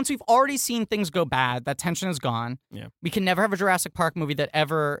already seen things go bad, that tension is gone. Yeah. We can never have a Jurassic Park movie that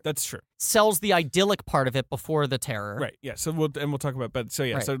ever sells the idyllic part of it before the terror. Right. Yeah. So we'll talk about. But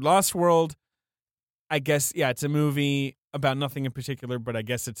so so Lost World. I guess it's a movie about nothing in particular, but I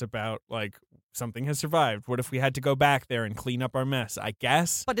guess it's about like something has survived. What if we had to go back there and clean up our mess? I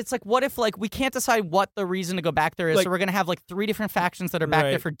guess. But it's like, what if like we can't decide what the reason to go back there is, like, so we're gonna have like 3 different factions that are back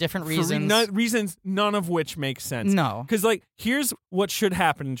there for different reasons. Reasons none of which make sense. No, because like here's what should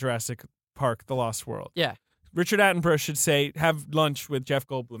happen in Jurassic Park: The Lost World. Yeah, Richard Attenborough should have lunch with Jeff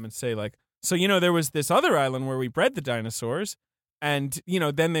Goldblum and say like, so there was this other island where we bred the dinosaurs, and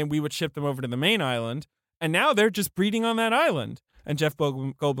then we would ship them over to the main island, and now they're just breeding on that island. And Jeff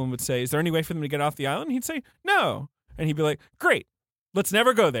Goldblum would say, is there any way for them to get off the island? He'd say, no. And he'd be like, great, let's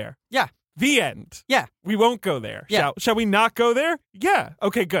never go there. Yeah. The end. Yeah. We won't go there. Yeah. Shall we not go there? Yeah.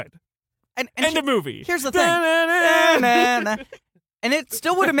 Okay, good. And end of movie. Here's the thing. And it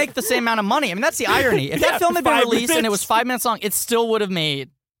still would have made the same amount of money. I mean, that's the irony. If that film had been released and it was 5 minutes long, it still would have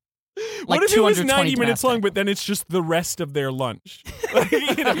made like what if it was 90 minutes long, but then it's just the rest of their lunch?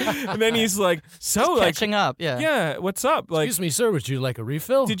 And then he's like, so like catching up, yeah, what's up? Like, excuse me, sir, would you like a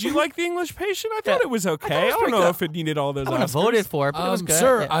refill? Did you like The English Patient? I thought it was okay. I don't know if it needed all those. I would have voted for it, but it was good.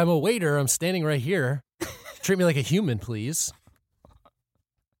 Sir, I'm a waiter. I'm standing right here. Treat me like a human, please.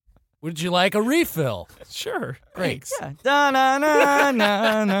 Would you like a refill? Sure. Great. Yeah.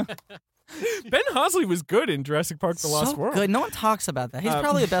 Da-na-na-na-na. Ben Hosley was good in Jurassic Park: The Lost World. Good. No one talks about that. He's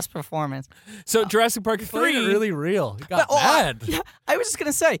probably the best performance. So Jurassic Park 3, really real. He got mad. I was just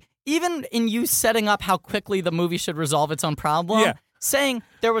gonna say, even in you setting up how quickly the movie should resolve its own problem, saying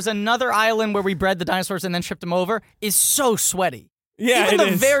there was another island where we bred the dinosaurs and then shipped them over is so sweaty. Yeah, even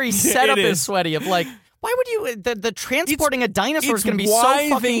the very setup is sweaty. Of like, why would you? The transporting a dinosaur is going to be so fucking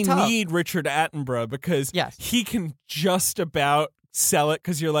tough. It's why they need Richard Attenborough, because he can just about sell it,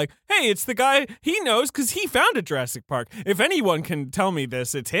 because you're like, hey, it's the guy, he knows because he founded Jurassic Park. If anyone can tell me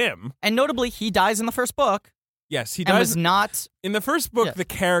this, it's him. And notably, he dies in the first book. Yes, he dies. And was not in the first book. The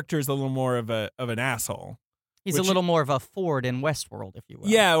character's a little more of an asshole. He's a little more of a Ford in Westworld, if you will.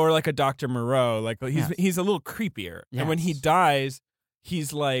 Yeah, or like a Dr. Moreau. Like he's a little creepier. Yes. And when he dies,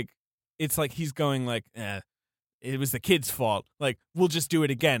 he's like, it's like he's going like, it was the kid's fault. Like, we'll just do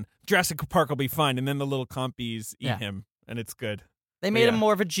it again. Jurassic Park will be fine. And then the little compies eat him, and it's good. They made him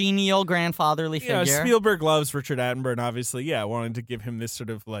more of a genial, grandfatherly figure. Spielberg loves Richard Attenborough, and obviously, wanted to give him this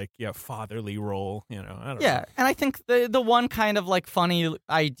sort of like, fatherly role. I don't know. And I think the one kind of like funny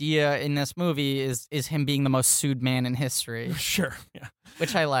idea in this movie is him being the most sued man in history. Sure, yeah.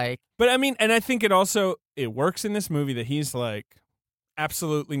 which I like. But I mean, and I think it works in this movie that he's like,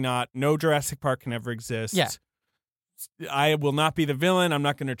 absolutely not. No Jurassic Park can ever exist. Yeah. I will not be the villain. I'm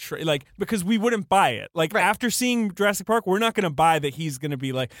not going to because we wouldn't buy it. Like after seeing Jurassic Park, we're not going to buy that he's going to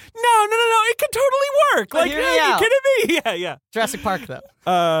be like, no, it can totally work. Like, are you kidding me? Yeah. Jurassic Park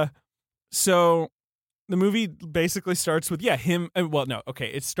though. So the movie basically starts with him.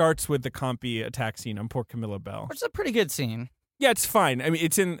 It starts with the compy attack scene on poor Camilla Bell, which is a pretty good scene. Yeah, it's fine. I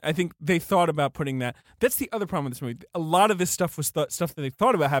mean, I think they thought about putting that. That's the other problem with this movie. A lot of this stuff was stuff that they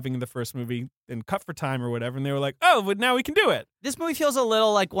thought about having in the first movie and cut for time or whatever, and they were like, oh, but now we can do it. This movie feels a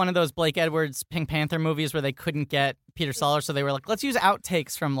little like one of those Blake Edwards Pink Panther movies where they couldn't get Peter Sellers, so they were like, let's use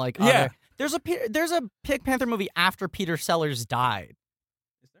outtakes from other. There's a Pink Panther movie after Peter Sellers died.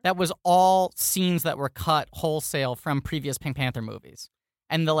 That was all scenes that were cut wholesale from previous Pink Panther movies.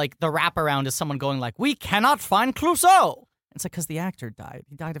 And the wraparound is someone going like, we cannot find Clouseau. It's like, because the actor died.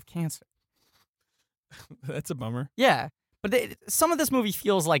 He died of cancer. That's a bummer. Yeah. But some of this movie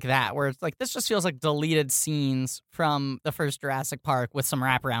feels like that, where it's like, this just feels like deleted scenes from the first Jurassic Park with some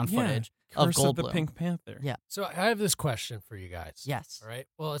wraparound footage of Curse Goldblum. of the Pink Panther. Yeah. So I have this question for you guys. Yes. All right.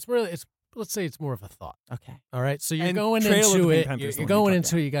 Well, let's say it's more of a thought. Okay. All right. So you're And going Trail of into the Pink it. Panther is the You're one you going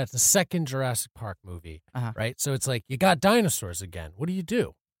talked into it. You got the second Jurassic Park movie. Uh-huh. Right. So it's like you got dinosaurs again. What do you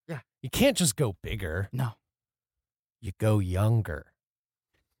do? Yeah. You can't just go bigger. No. You go younger.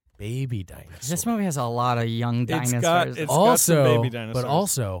 Baby dinosaurs. This movie has a lot of young dinosaurs. got some baby dinosaurs. But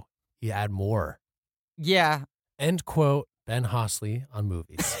also, you add more. Yeah. End quote, Ben Hosley on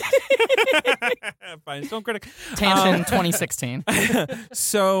movies. Fine, don't critic. Tangent 2016.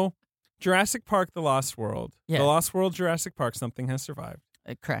 So, Jurassic Park: The Lost World. Yeah. The Lost World, Jurassic Park. Something has survived.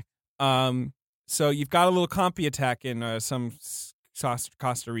 Correct. So you've got a little compy attack in some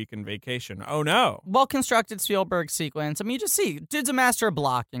Costa Rican vacation. Oh no! Well-constructed Spielberg sequence. I mean, you just see, dude's a master of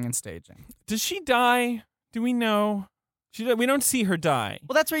blocking and staging. Does she die? Do we know? We don't see her die.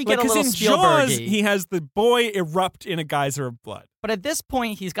 Well, that's where you get a little in Spielberg-y. Jaws, he has the boy erupt in a geyser of blood. But at this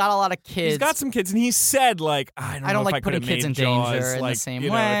point, he's got a lot of kids. He's got some kids, and he said, like, I don't know like if I putting kids in Jaws, danger in like, the same you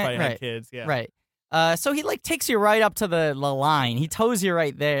know, way. if I had kids, yeah. Right. So he takes you right up to the line. He tows you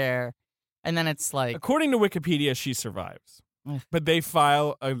right there, and then it's like, according to Wikipedia, she survives, but they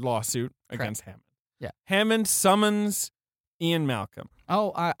file a lawsuit against Hammond. Yeah. Hammond summons Ian Malcolm.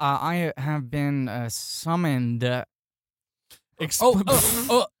 Oh, I have been summoned.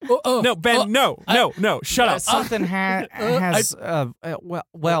 No, Ben, no, shut up. Something has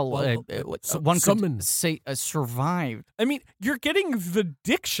one could say survived. I mean, you're getting the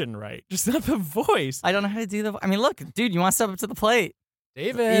diction right, just not the voice. I don't know how to do the. I mean, look, dude, you want to step up to the plate.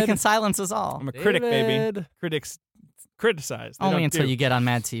 David, you can silence us all. I'm a critic, baby. Critics criticize. Only until you get on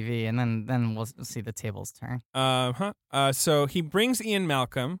Mad TV, and then we'll see the tables turn. So he brings Ian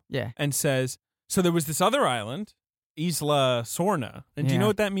Malcolm. Yeah. And says, so there was this other island, Isla Sorna. And do you know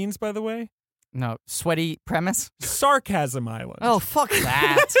what that means, by the way? No. Sweaty premise? Sarcasm Island. Oh, fuck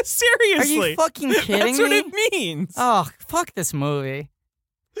that. Seriously. Are you fucking kidding me? That's what it means. Oh, fuck this movie.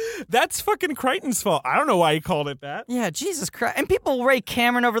 That's fucking Crichton's fault. I don't know why he called it that. Yeah, Jesus Christ. And people rate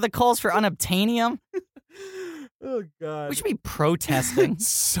Cameron over the coals for unobtainium. Oh, God. We should be protesting.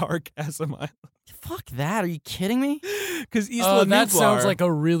 Sarcasm Island. Fuck that. Are you kidding me? Because Isla Nublar. That sounds like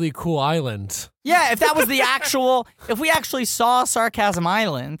a really cool island. Yeah, if that was the actual, if we actually saw Sarcasm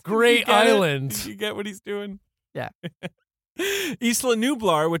Island. Great island. You get what he's doing? Yeah. Isla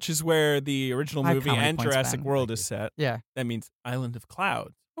Nublar, which is where the original movie and Jurassic World is set. Yeah. That means Island of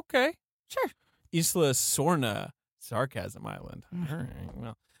Clouds. Okay. Sure. Isla Sorna, Sarcasm Island. All right.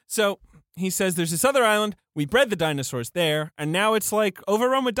 Well, so he says there's this other island. We bred the dinosaurs there, and now it's like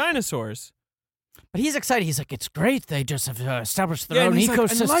overrun with dinosaurs. But he's excited. He's like, it's great. They just have established their own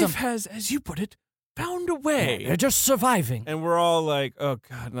ecosystem. And life has, as you put it, found a way. Yeah, they're just surviving. And we're all like, oh,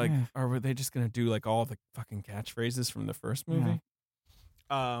 God, like, are they just going to do like all the fucking catchphrases from the first movie?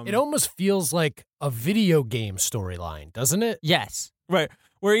 Yeah. It almost feels like a video game storyline, doesn't it? Yes. Right.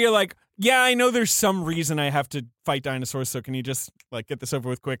 Where you're like, yeah, I know there's some reason I have to fight dinosaurs, so can you just like get this over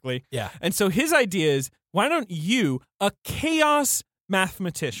with quickly? Yeah. And so his idea is, why don't you, a chaos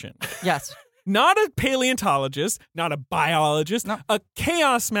mathematician? Yes. Not a paleontologist, not a biologist, a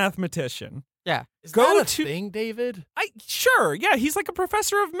chaos mathematician. Yeah. Is that a thing, David? Sure. Yeah, he's like a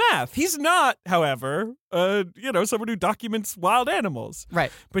professor of math. He's not, however, someone who documents wild animals.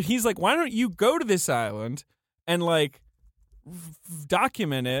 Right. But he's like, why don't you go to this island and like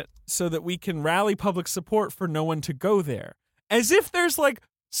document it so that we can rally public support for no one to go there? As if there's like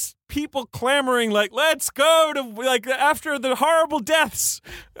people clamoring like, let's go to, like, after the horrible deaths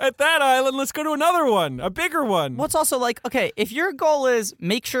at that island, let's go to another one, a bigger one. Well, it's also like, okay, if your goal is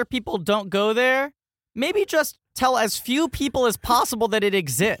make sure people don't go there, maybe just tell as few people as possible that it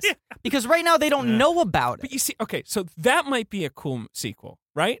exists. Yeah. Because right now they don't know about it. But you see, okay, so that might be a cool sequel,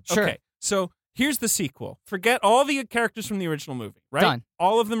 right? Sure. Okay, so here's the sequel. Forget all the characters from the original movie, right? Done.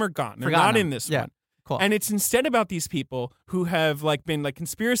 All of them are gone. They're Forgotten not them. in this Yeah. one. Cool. And it's instead about these people who have like been like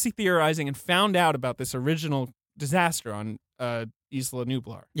conspiracy theorizing and found out about this original disaster on Isla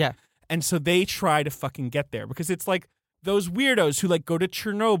Nublar. Yeah. And so they try to fucking get there because it's like those weirdos who like go to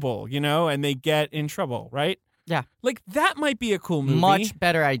Chernobyl, you know, and they get in trouble, right? Yeah. Like that might be a cool movie. Much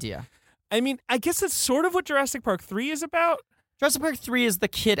better idea. I mean, I guess that's sort of what Jurassic Park 3 is about. Jurassic Park 3 is the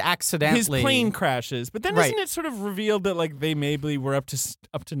kid accidentally. His plane crashes, but then isn't it sort of revealed that like they maybe were up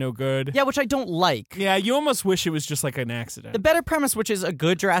to no good? Yeah, which I don't like. Yeah, you almost wish it was just like an accident. The better premise, which is a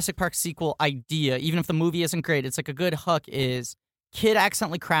good Jurassic Park sequel idea, even if the movie isn't great, it's like a good hook, is kid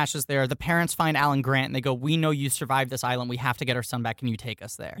accidentally crashes there. The parents find Alan Grant and they go, we know you survived this island. We have to get our son back. Can you take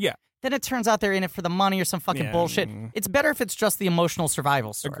us there? Yeah. Then it turns out they're in it for the money or some fucking bullshit. It's better if it's just the emotional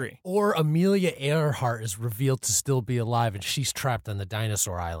survival story. Agree. Or Amelia Earhart is revealed to still be alive and she's trapped on the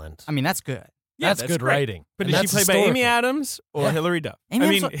dinosaur island. I mean, that's good. Yeah, that's good great. writing. But And is she that's played by Amy historical. Adams or Hilary Duff?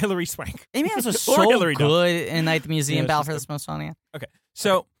 Hilary Swank. Amy Adams was Or so Hilary Duff. good in Night at the Museum, Yeah, Battle she's for the good. Smithsonian. Okay,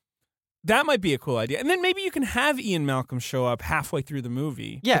 so that might be a cool idea. And then maybe you can have Ian Malcolm show up halfway through the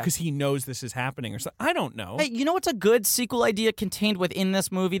movie because he knows this is happening or something. I don't know. Hey, you know what's a good sequel idea contained within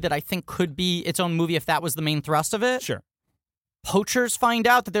this movie that I think could be its own movie if that was the main thrust of it? Sure. Poachers find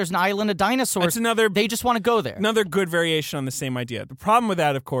out that there's an island of dinosaurs. They just want to go there. Another good variation on the same idea. The problem with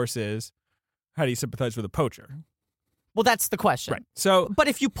that, of course, is how do you sympathize with a poacher? Well, that's the question. Right. So, but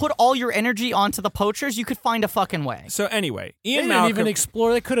if you put all your energy onto the poachers, you could find a fucking way. So anyway, They Ian didn't Malcolm even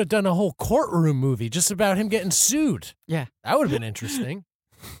explore. They could have done a whole courtroom movie just about him getting sued. Yeah. That would have been interesting.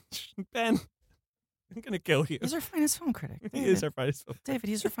 Ben, I'm going to kill you. He's our finest film critic. He is our finest film critic. David,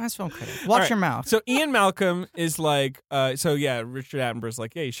 he's our finest film critic. Watch your mouth. So Ian Malcolm is like, Richard Attenborough's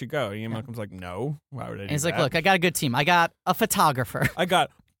like, yeah, you should go. Ian Malcolm's like, no, why would I do And he's that? like, look, I got a good team. I got a photographer. I got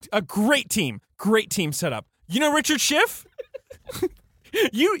a great team set up. You know Richard Schiff?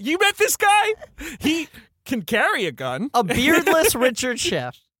 You met this guy? He can carry a gun. A beardless Richard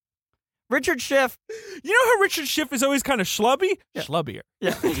Schiff. Richard Schiff. You know how Richard Schiff is always kind of schlubby? Yeah. Schlubbier.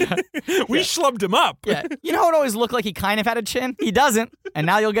 Yeah. We schlubbed him up. Yeah. You know how it always looked like he kind of had a chin? He doesn't. And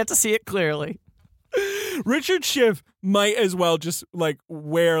now you'll get to see it clearly. Richard Schiff might as well just like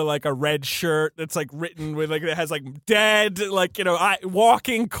wear like a red shirt that's like written with like it has like dead like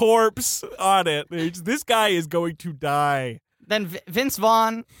walking corpse on it. This guy is going to die. Then Vince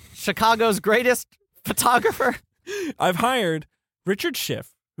Vaughn, Chicago's greatest photographer. I've hired Richard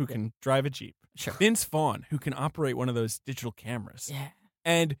Schiff, who can drive a Jeep. Sure. Vince Vaughn, who can operate one of those digital cameras. Yeah.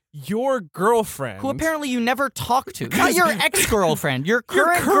 And your girlfriend. Who apparently you never talk to. Not your ex-girlfriend. Your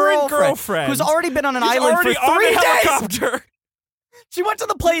current girlfriend. Who's already been on an island for 3 on a days. helicopter. She went to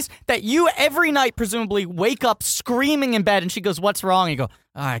the place that you every night presumably wake up screaming in bed and she goes, what's wrong? And you go,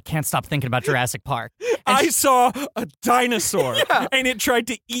 I can't stop thinking about Jurassic Park. And I saw a dinosaur and it tried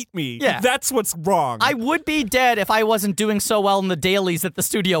to eat me. Yeah. That's what's wrong. I would be dead if I wasn't doing so well in the dailies that the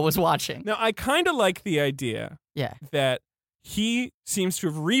studio was watching. Now, I kind of like the idea that he seems to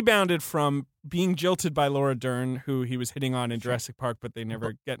have rebounded from being jilted by Laura Dern, who he was hitting on in Jurassic Park, but they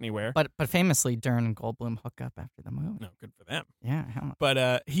never get anywhere. But famously, Dern and Goldblum hook up after the movie. No, good for them. Yeah. Hell. But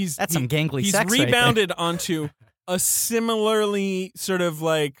That's some gangly he's sex right rebounded onto a similarly sort of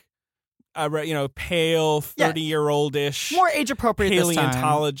like pale 30-year-old-ish more age appropriate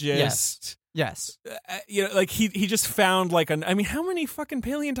paleontologist. Yes. Like he just found like how many fucking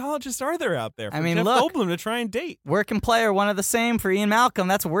paleontologists are there out there? For Jeff look, Goldblum to try and date. Working player, one of the same for Ian Malcolm.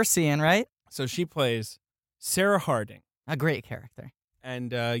 That's what we're seeing, right? So she plays Sarah Harding. A great character.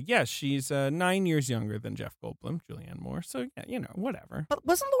 And she's 9 years younger than Jeff Goldblum, Julianne Moore. So whatever. But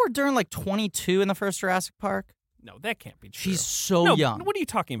wasn't Laura Dern like 22 in the first Jurassic Park? No, that can't be true. She's so young. What are you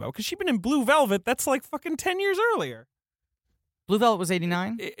talking about? Because she'd been in Blue Velvet. That's like fucking 10 years earlier. Blue Velvet was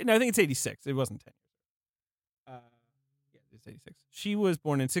 89? No, I think it's 86. It wasn't 10 years. It's 86. She was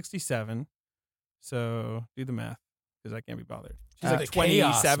born in 67. So do the math, because I can't be bothered. She's like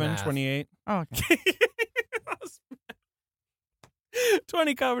 27, 28. Oh, okay.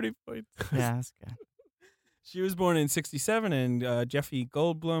 20 comedy points. Yeah, that's good. She was born in 67, and Jeffy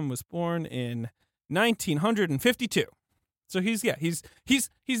Goldblum was born in 1952. So he's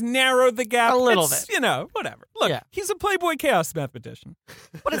narrowed the gap a little bit. Whatever. Look, he's a Playboy chaos mathematician.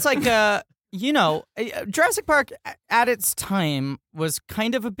 But it's like Jurassic Park at its time was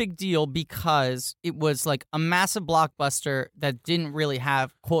kind of a big deal because it was like a massive blockbuster that didn't really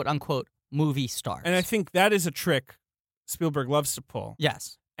have quote unquote movie stars. And I think that is a trick Spielberg loves to pull.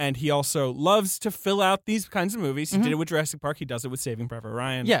 Yes. And he also loves to fill out these kinds of movies. He did it with Jurassic Park. He does it with Saving Private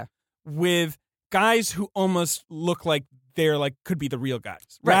Ryan. Yeah. With guys who almost look like they're like could be the real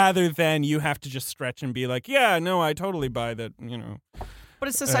guys. Right. Rather than you have to just stretch and be like, yeah, no, I totally buy that, But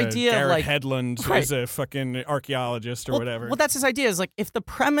it's this idea Garrett of like Hedlund right. is a fucking archaeologist or whatever. Well, that's his idea is like if the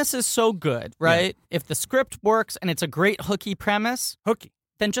premise is so good, right? Yeah. If the script works and it's a great hooky premise.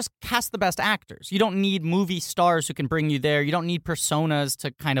 Then just cast the best actors. You don't need movie stars who can bring you there. You don't need personas to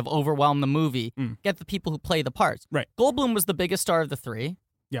kind of overwhelm the movie. Get the people who play the parts. Right. Goldblum was the biggest star of the three.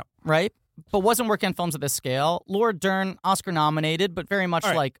 Yeah. Right? But wasn't working on films of this scale. Laura Dern, Oscar nominated, but very much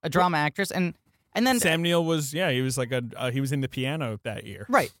like a drama actress. And then Sam Neill was, he was like he was in The Piano that year.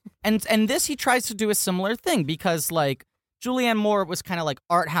 Right. And this he tries to do a similar thing because like Julianne Moore was kind of like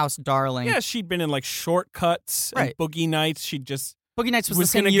art house darling. Yeah, she'd been in like Shortcuts and Boogie Nights. Boogie Nights was the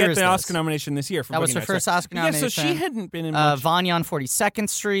same going to year get as the this. Oscar nomination this year for that Boogie was her Nights. first Oscar nomination. Yeah, so she hadn't been in much. Vaughn on 42nd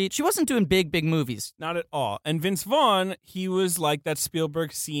Street. She wasn't doing big movies. Not at all. And Vince Vaughn, he was like that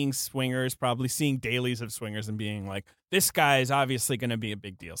Spielberg seeing Swingers, probably seeing dailies of Swingers and being like, this guy is obviously going to be a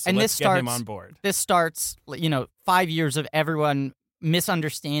big deal, so let's get him on board. This starts, 5 years of everyone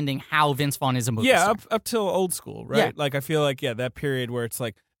misunderstanding how Vince Vaughn is a movie star. Yeah, up till Old School, right? Yeah. Like, I feel like, that period where it's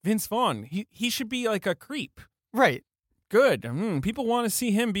like, Vince Vaughn, he should be like a creep. Right. Good. People want to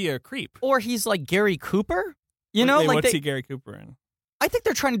see him be a creep. Or he's like Gary Cooper. What's he Gary Cooper in? I think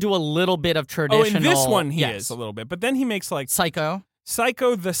they're trying to do a little bit of traditional. Oh, in this one he is a little bit. But then he makes like Psycho,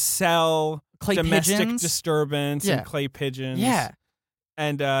 The Cell, Clay Domestic Pigeons. Disturbance, and Clay Pigeons. Yeah.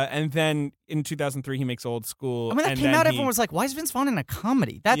 And then in 2003 he makes Old School. I mean, that came out, everyone was like, why is Vince Vaughn in a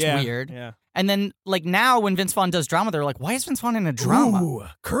comedy? That's weird. Yeah. And then, like, now when Vince Vaughn does drama, they're like, why is Vince Vaughn in a drama? Ooh,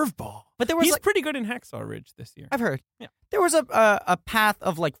 curveball. But there was He's pretty good in Hacksaw Ridge this year. I've heard. Yeah. There was a path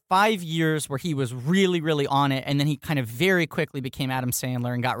of like 5 years where he was really, really on it, and then he kind of very quickly became Adam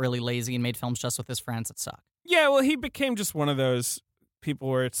Sandler and got really lazy and made films just with his friends that suck. Yeah, well, he became just one of those people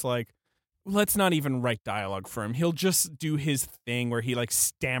where it's like, let's not even write dialogue for him. He'll just do his thing where he like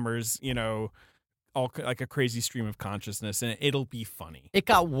stammers, all like a crazy stream of consciousness, and it'll be funny. It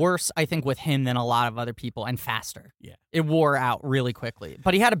got worse, I think, with him than a lot of other people, and faster. Yeah. It wore out really quickly.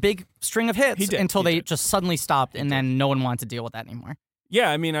 But he had a big string of hits until they just suddenly stopped, and then no one wanted to deal with that anymore. Yeah,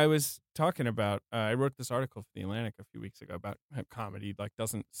 I mean, I was talking about, I wrote this article for The Atlantic a few weeks ago about how comedy like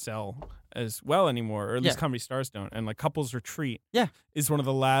doesn't sell as well anymore, or at least comedy stars don't. And like Couples Retreat is one of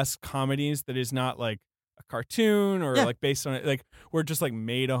the last comedies that is not like a cartoon or like based on it, like we're just like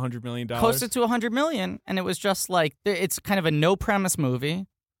made $100 million. Close to $100 million, and it was just like, it's kind of a no premise movie.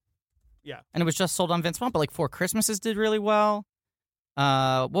 Yeah. And it was just sold on Vince Vaughn, but like Four Christmases did really well.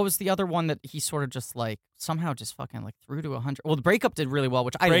 What was the other one that he sort of just like somehow just fucking like threw to 100? Well, The Breakup did really well,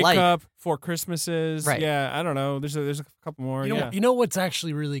 which I like. Breakup, Four Christmases. Right. Yeah, I don't know. There's a couple more. You know what's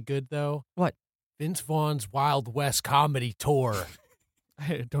actually really good though? What? Vince Vaughn's Wild West comedy tour.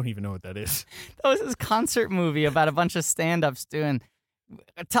 I don't even know what that is. That was his concert movie about a bunch of stand-ups doing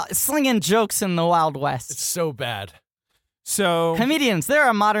slinging jokes in the Wild West. It's so bad. So comedians, there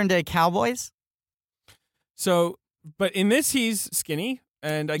are modern-day cowboys. So, but in this, he's skinny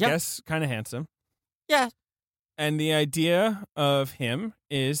and I guess kind of handsome. Yeah. And the idea of him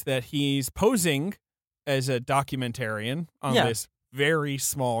is that he's posing as a documentarian on this very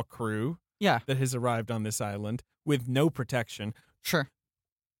small crew that has arrived on this island with no protection. Sure.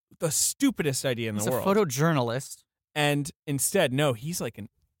 The stupidest idea in the world. He's a photojournalist. And instead, no, he's like an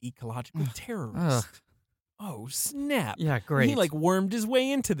ecological terrorist. Ugh. Oh, snap. Yeah, great. He like wormed his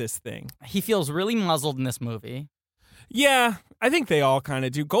way into this thing. He feels really muzzled in this movie. Yeah, I think they all kind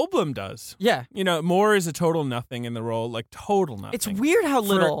of do. Goldblum does. Yeah. Moore is a total nothing in the role, like total nothing. It's weird how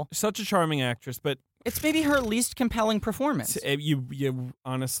little. Such a charming actress, but it's maybe her least compelling performance. You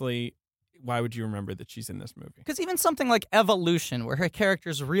honestly, why would you remember that she's in this movie? Because even something like Evolution, where her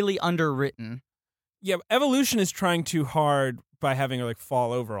character's really underwritten. Yeah, Evolution is trying too hard by having her like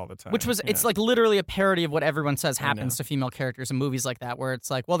fall over all the time. Which was, it's like literally a parody of what everyone says happens to female characters in movies like that, where it's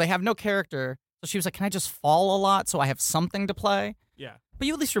like, well, they have no character. So she was like, can I just fall a lot so I have something to play? Yeah. But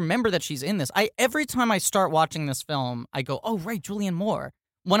you at least remember that she's in this. Every time I start watching this film, I go, oh, right, Julianne Moore,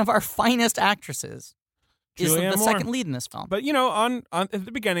 one of our finest actresses, is the second lead in this film. But, on at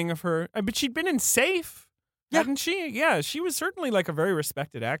the beginning of her, but she'd been in Safe. Hadn't she? Yeah, she was certainly like a very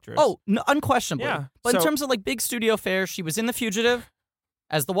respected actress. Oh, no, unquestionably. Yeah. But in terms of like big studio fare, she was in The Fugitive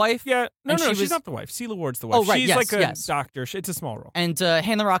as the wife. Yeah. No, she's not the wife. Celia Ward's the wife. Oh, right. She's like a doctor. It's a small role. And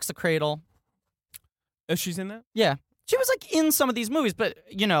Hand That Rocks the Cradle. Oh, she's in that? Yeah. She was like in some of these movies, but,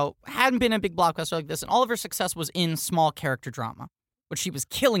 hadn't been a big blockbuster like this. And all of her success was in small character drama, which she was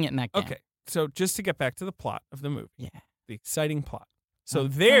killing it in that game. Okay. So just to get back to the plot of the movie. Yeah. The exciting plot. So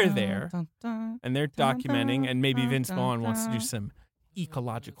they're there, and they're documenting, and maybe Vince Vaughn wants to do some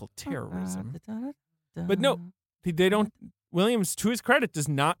ecological terrorism. But no, they don't. Williams, to his credit, does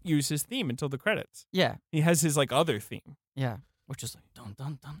not use his theme until the credits. Yeah. He has his other theme. Yeah. Which is like dun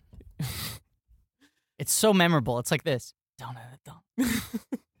dun dun. It's so memorable. It's like this. Dun dun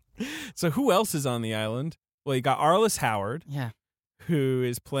dun. So who else is on the island? Well, you got Arliss Howard. Yeah. Who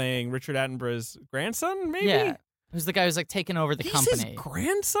is playing Richard Attenborough's grandson, maybe? Yeah. Who's the guy who's like taking over the company? His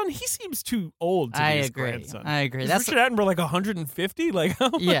grandson? He seems too old to be his grandson. I agree. Is Richard Attenborough like 150? Like,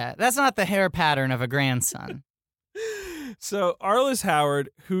 yeah, that's not the hair pattern of a grandson. So Arliss Howard,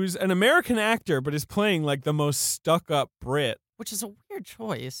 who's an American actor but is playing like the most stuck-up Brit. Which is a weird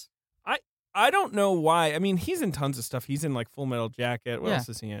choice. I don't know why. I mean, he's in tons of stuff. He's in like Full Metal Jacket. What else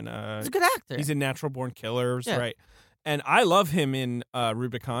is he in? He's a good actor. He's in Natural Born Killers, right? And I love him in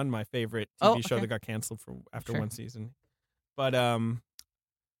Rubicon, my favorite TV show that got canceled after one season. But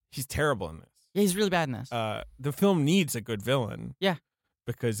he's terrible in this. Yeah, he's really bad in this. The film needs a good villain. Yeah.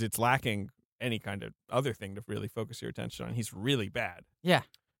 Because it's lacking any kind of other thing to really focus your attention on. He's really bad. Yeah.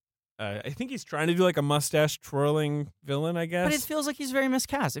 I think he's trying to do like a mustache twirling villain, I guess. But it feels like he's very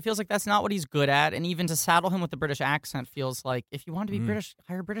miscast. It feels like that's not what he's good at. And even to saddle him with the British accent feels like if you want to be British,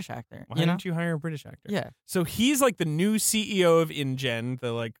 hire a British actor. Why don't you hire a British actor? Yeah. So he's like the new CEO of InGen,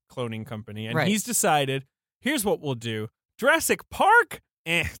 the like cloning company. And he's decided, here's what we'll do. Jurassic Park?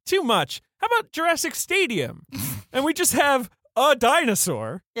 Too much. How about Jurassic Stadium? And we just have a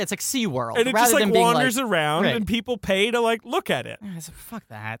dinosaur. Yeah, it's like SeaWorld. And it just like wanders around and people pay to like look at it. So fuck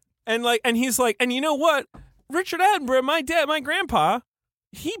that. And he's like, and you know what? Richard Attenborough, my grandpa,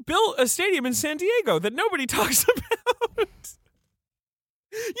 he built a stadium in San Diego that nobody talks about.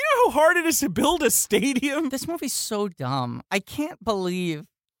 You know how hard it is to build a stadium? This movie's so dumb. I can't believe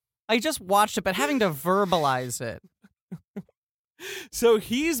I just watched it, but having to verbalize it. So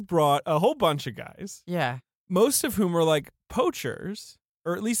he's brought a whole bunch of guys. Yeah. Most of whom are like poachers.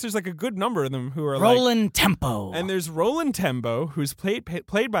 Or at least there's like a good number of them who are Roland Tempo. And there's Roland Tembo, who's played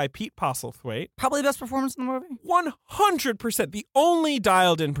by Pete Postlethwaite. Probably the best performance in the movie. 100%. The only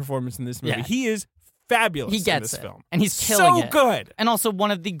dialed-in performance in this movie. Yeah. He is fabulous in this film. And he's killing it. So good. And also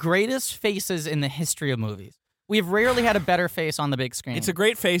one of the greatest faces in the history of movies. We've rarely had a better face on the big screen. It's a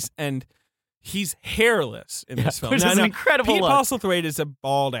great face, and he's hairless in this film. Which is an incredible Pete look. Postlethwaite is a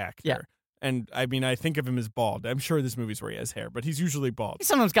bald actor. Yeah. And I mean, I think of him as bald. I'm sure there's movies where he has hair, but he's usually bald. He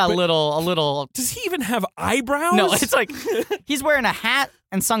sometimes got a little. Does he even have eyebrows? No, it's like he's wearing a hat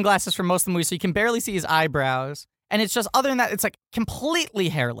and sunglasses for most of the movie, so you can barely see his eyebrows. And it's just, other than that, it's like completely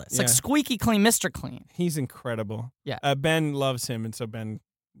hairless. It's like squeaky clean, Mr. Clean. He's incredible. Yeah. Ben loves him, and so Ben,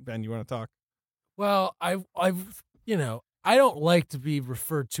 you want to talk? Well, I've I don't like to be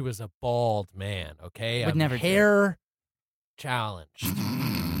referred to as a bald man. Okay, Would never hair challenged.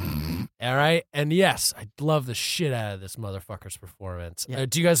 All right, and yes, I love the shit out of this motherfucker's performance. Yeah.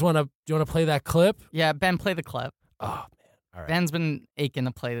 Do you guys want to play that clip? Yeah, Ben, play the clip. Oh man, all right. Ben's been aching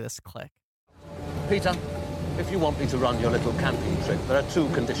to play this clip. Peter, if you want me to run your little camping trip, there are two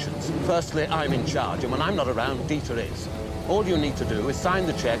conditions. Firstly, I'm in charge, and when I'm not around, Dieter is. All you need to do is sign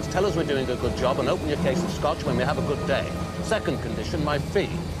the checks, tell us we're doing a good job, and open your case of scotch when we have a good day. Second condition, my fee.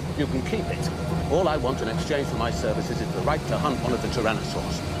 You can keep it. All I want in exchange for my services is the right to hunt one of the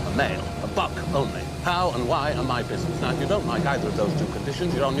tyrannosaurs. A male, a buck only. How and why are my business. Now, if you don't like either of those two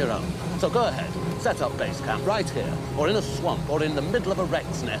conditions, you're on your own. So go ahead, set up base camp right here, or in a swamp, or in the middle of a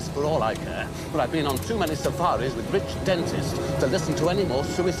wreck's nest, for all I care. But I've been on too many safaris with rich dentists to listen to any more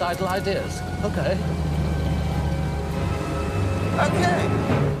suicidal ideas. Okay. Okay.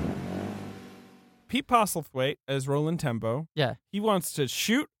 Pete Postlethwaite as Roland Tembo. Yeah. He wants to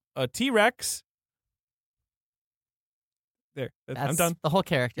shoot a T-Rex. There. I'm done. The whole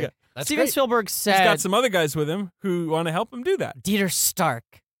character. Yeah. Steven Spielberg said... He's got some other guys with him who want to help him do that. Dieter Stark.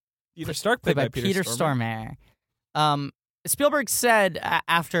 Dieter Stark played by Peter Stormare. Spielberg said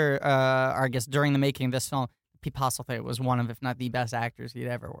after, or I guess during the making of this film, Pete Postlethwaite was one of, if not the best actors he'd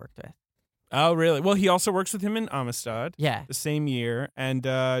ever worked with. Oh, really? Well, he also works with him in Amistad. Yeah. The same year. And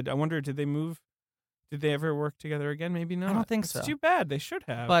I wonder, did they ever work together again? Maybe not. I don't think so. It's too bad. They should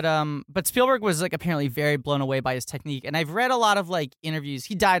have. But Spielberg was like apparently very blown away by his technique. And I've read a lot of like interviews.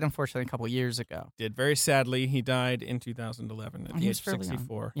 He died, unfortunately, a couple years ago. Did. Very sadly, he died in 2011 at the age of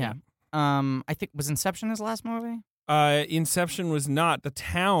 64. Yeah. I think, was Inception his last movie? Inception was not. The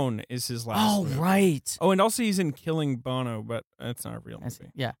Town is his last movie. Right. Oh, and also he's in Killing Bono, but that's not a real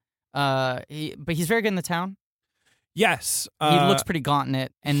movie. Yeah. But he's very good in The Town. Yes. He looks pretty gaunt in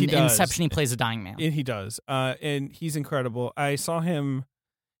it. And in Inception, he plays a dying man. He does. And he's incredible. I saw him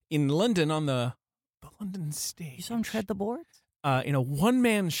in London on the London stage. You saw him tread the boards? In a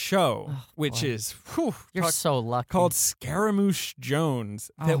one-man show, which is you're so lucky. Called Scaramouche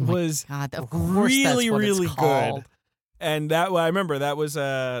Jones. That was really, really good. And I remember that was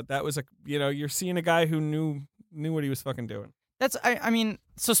a you're seeing a guy who knew what he was fucking doing. I mean,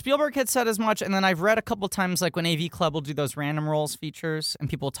 so Spielberg had said as much, and then I've read a couple times, like when AV Club will do those random roles features, and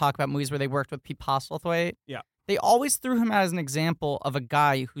people will talk about movies where they worked with Pete Postlethwaite. Yeah. They always threw him out as an example of a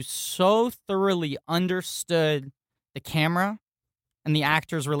guy who so thoroughly understood the camera and the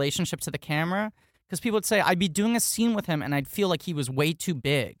actor's relationship to the camera, because people would say, I'd be doing a scene with him, and I'd feel like he was way too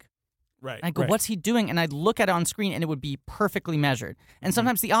big. Right. And I'd go, what's he doing? And I'd look at it on screen, and it would be perfectly measured. And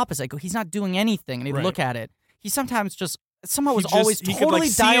sometimes the opposite. I'd go, he's not doing anything, and he'd look at it. He sometimes just... Somehow was always totally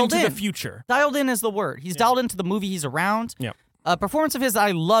dialed in. The future. Dialed in is the word. He's dialed into the movie he's around. Yeah. A performance of his that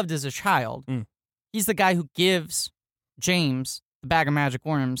I loved as a child. He's the guy who gives James the bag of magic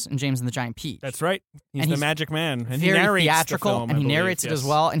worms in James and the Giant Peach. That's right. He's the magic man. And very he narrates theatrical, the film, and he narrates it as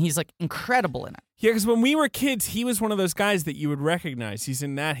well, and he's like incredible in it. Yeah, because when we were kids, he was one of those guys that you would recognize. He's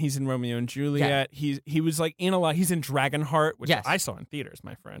in that. He's in Romeo and Juliet. Yeah. He was like in a lot. He's in Dragonheart, which I saw in theaters,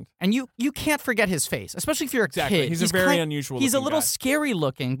 my friend. And you can't forget his face, especially if you're a kid. He's a very unusual. He's a little guy. Scary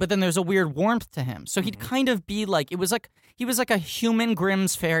looking, but then there's a weird warmth to him. So he'd kind of be like he was like a human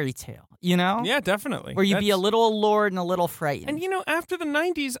Grimm's fairy tale, you know? Yeah, definitely. Where you'd be a little allured and a little frightened. And after the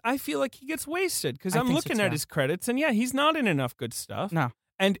 90s, I feel like he gets wasted because I'm looking at his credits, and he's not in enough good stuff. No.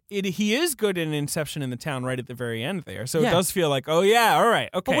 And he is good in Inception in The Town right at the very end there. So it does feel like, oh, yeah, all right,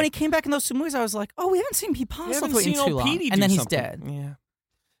 okay. But when he came back in those two movies, I was like, oh, we haven't seen Pete Postlethwaite in too long. And then he's dead. Yeah.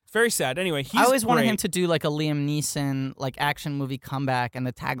 It's very sad. Anyway, I always wanted him to do like a Liam Neeson like action movie comeback, and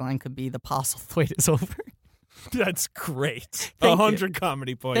the tagline could be "The Postlethwaite is over." That's great. 100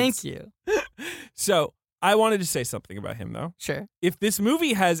 comedy points. Thank you. So I wanted to say something about him, though. Sure. If this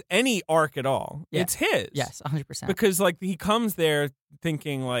movie has any arc at all, it's his. Yes, 100%. Because like he comes there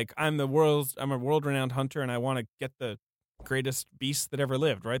thinking like I'm a world-renowned hunter, and I want to get the greatest beast that ever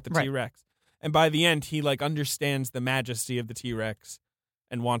lived, right? The T-Rex. And by the end, he like understands the majesty of the T-Rex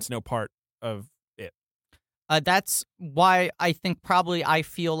and wants no part of it. That's why I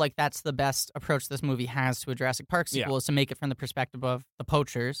feel like that's the best approach this movie has to a Jurassic Park sequel is to make it from the perspective of the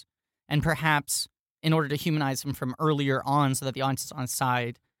poachers, and perhaps in order to humanize him from earlier on so that the audience is on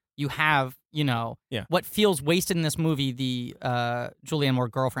side, you have, what feels wasted in this movie, the Julianne Moore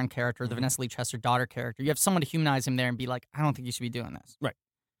girlfriend character, the Vanessa Lee Chester daughter character. You have someone to humanize him there and be like, I don't think you should be doing this. Right.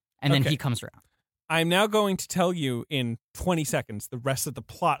 And then he comes around. I'm now going to tell you in 20 seconds the rest of the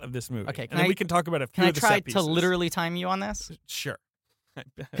plot of this movie. Okay, and then we can talk about a few of the set Can I pieces. try to literally time you on this? Sure.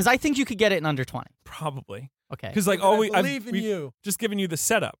 Because I think you could get it in under 20. Probably. Okay. Because like I've just given you the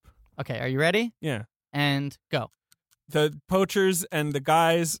setup. Okay, are you ready? Yeah. And go. The poachers and the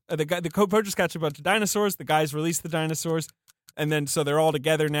guys, the poachers catch a bunch of dinosaurs. The guys release the dinosaurs, and then so they're all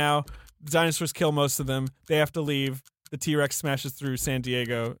together now. The dinosaurs kill most of them. They have to leave. The T-Rex smashes through San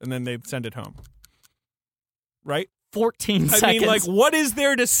Diego, and then they send it home. Right? 14 seconds. I mean, like, what is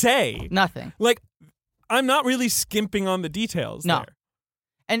there to say? Nothing. Like, I'm not really skimping on the details there.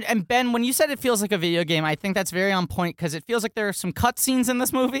 And Ben, when you said it feels like a video game, I think that's very on point because it feels like there are some cutscenes in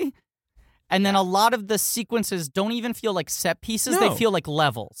this movie. And then a lot of the sequences don't even feel like set pieces. No. They feel like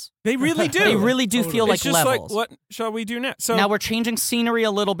levels. They really do. They really do feel like it's just levels. Like, what shall we do next? So now we're changing scenery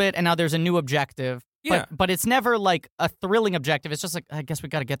a little bit, and now there's a new objective. Yeah. But it's never like a thrilling objective. It's just like, I guess we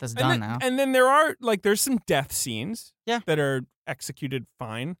got to get this done now. And then there's some death scenes that are executed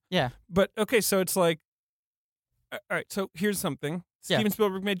fine. Yeah. But, okay, so it's like, all right, so here's something. Steven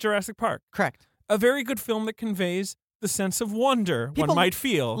Spielberg made Jurassic Park. Correct. A very good film that conveys the sense of wonder People one might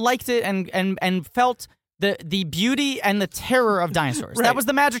feel. Liked it and felt the beauty and the terror of dinosaurs. Right. That was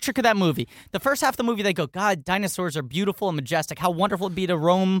the magic trick of that movie. The first half of the movie, they go, God, dinosaurs are beautiful and majestic. How wonderful it'd be to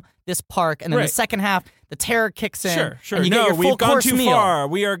roam this park. And then the second half, the terror kicks in. Sure. And you get your full we've gone course too meal. far.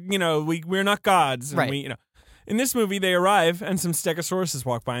 We are, we're not gods. And right. In this movie, they arrive and some Stegosauruses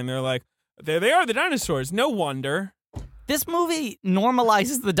walk by and they're like, there they are, the dinosaurs. No wonder. This movie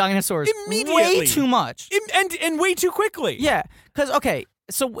normalizes the dinosaurs immediately, way too much. And way too quickly. Yeah. Because, okay,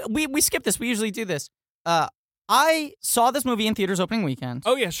 so we skip this. We usually do this. I saw this movie in theaters opening weekend.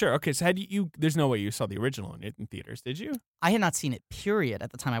 Oh, yeah, sure. Okay, so there's no way you saw the original in theaters, did you? I had not seen it, period,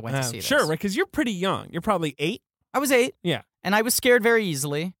 at the time I went to see it. Sure, right, because you're pretty young. You're probably 8. I was 8. Yeah. And I was scared very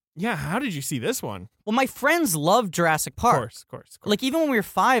easily. Yeah, how did you see this one? Well, my friends loved Jurassic Park. Of course. Like, even when we were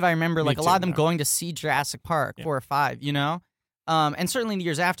 5, I remember, Me a lot of them too, going to see Jurassic Park, 4 or 5, And certainly the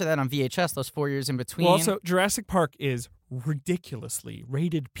years after that on VHS, those 4 years in between. Well, also, Jurassic Park is ridiculously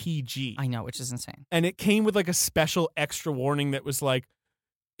rated PG. I know, which is insane. And it came with like a special extra warning that was like,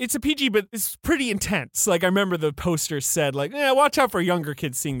 it's a PG, but it's pretty intense. Like, I remember the poster said, like, watch out for younger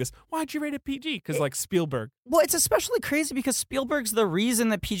kids seeing this. Why'd you rate it PG? Because, like, Spielberg. Well, it's especially crazy because Spielberg's the reason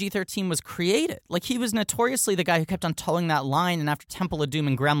that PG-13 was created. Like, he was notoriously the guy who kept on towing that line, and after Temple of Doom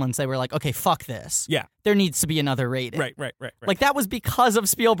and Gremlins, they were like, okay, fuck this. Yeah. There needs to be another rating. Right. Like, that was because of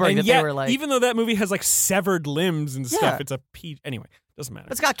Spielberg and that yet, they were like... even though that movie has, like, severed limbs and stuff, it's a PG... Anyway. Doesn't matter.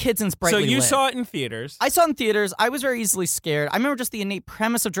 It's got kids and sprightly So you lit. saw it in theaters. I saw it in theaters. I was very easily scared. I remember just the innate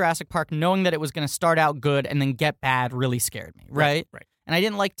premise of Jurassic Park, knowing that it was going to start out good and then get bad really scared me, right? Right. And I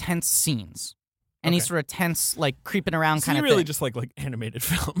didn't like tense scenes. Any sort of tense, like, creeping around kind of thing. You really thing. just like animated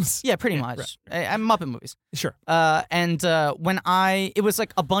films. Yeah, pretty much. Right. I'm Muppet movies. Sure. And when it was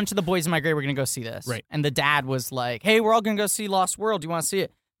like a bunch of the boys in my grade were going to go see this. Right. And the dad was like, hey, we're all going to go see Lost World. Do you want to see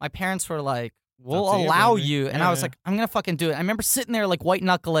it? My parents were like, we'll allow you. And I was like, I'm going to fucking do it. I remember sitting there like white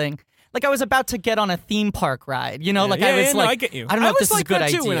knuckling. Like I was about to get on a theme park ride, you know? I get you. I don't know if this is a good that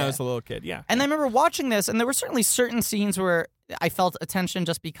too idea. When I was a little kid, yeah. And I remember watching this, and there were certainly certain scenes where I felt attention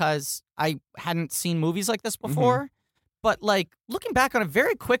just because I hadn't seen movies like this before. Mm-hmm. But like looking back on it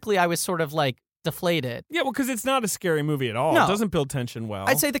very quickly, I was sort of like deflated. Yeah, well, because it's not a scary movie at all. No. It doesn't build tension well.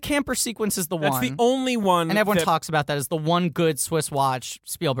 I'd say the camper sequence is the That's one. the only one. And everyone talks about that as the one good Swiss watch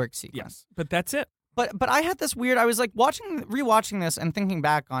Spielberg sequence. Yes, but that's it. But I had this weird, I was like rewatching this and thinking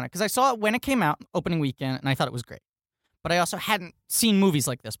back on it, because I saw it when it came out, opening weekend, and I thought it was great. But I also hadn't seen movies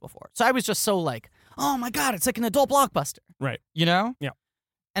like this before. So I was just so like, oh my God, it's like an adult blockbuster. Right. You know? Yeah.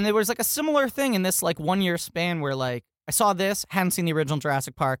 And there was like a similar thing in this like 1 year span where like, I saw this, hadn't seen the original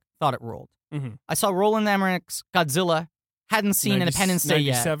Jurassic Park, thought it ruled. Mm-hmm. I saw Roland Emmerich's Godzilla, hadn't seen Independence Day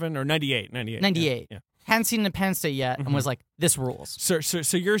yet. 97 or 98. 98. Yeah. Hadn't seen Independence Day yet, Mm-hmm. and was like, this rules.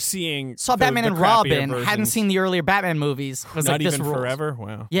 So you're seeing... Saw Batman and Robin, versions. hadn't seen the earlier Batman movies, was Not like, this even rules. Forever?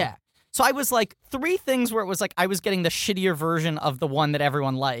 Wow. Yeah. So I was like, three things where it was like I was getting the shittier version of the one that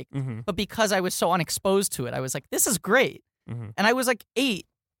everyone liked, but because I was so unexposed to it, I was like, this is great. And I was like 8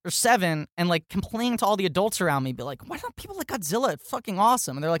 or 7 and like complaining to all the adults around me, be like, why don't people like Godzilla? It's fucking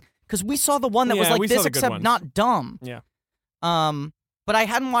awesome. And they're like, because we saw the one that was like this, except not dumb. Yeah. But I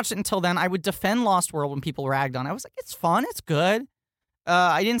hadn't watched it until then. I would defend Lost World when people ragged on it. I was like, it's fun, it's good.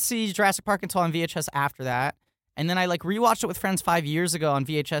 I didn't see Jurassic Park until on VHS after that. And then I like rewatched it with friends 5 years ago on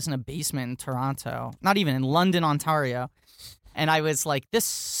VHS in a basement in Toronto. Not even in London, Ontario. And I was like, this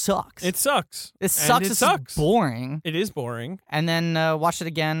sucks. It sucks. This sucks. This is boring. It is boring. And then watched it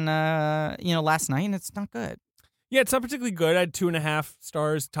again, last night, and it's not good. Yeah, it's not particularly good. I had 2.5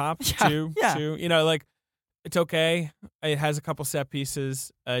 stars tops. Yeah, two. You know, like, it's okay. It has a couple set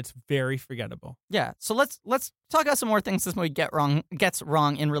pieces. It's very forgettable. Yeah. So let's talk about some more things this movie gets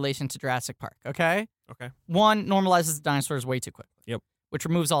wrong in relation to Jurassic Park. Okay. Okay. 1, normalizes the dinosaurs way too quickly. Yep. Which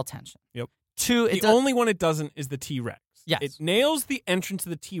removes all tension. Yep. 2, the only one it doesn't is the T-Rex. Yes. It nails the entrance of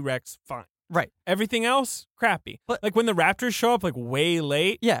the T-Rex fine. Right. Everything else, crappy. But like when the raptors show up like way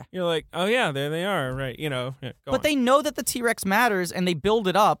late, yeah, you're like, oh yeah, there they are, right? You know. Yeah, but they know that the T-Rex matters, and they build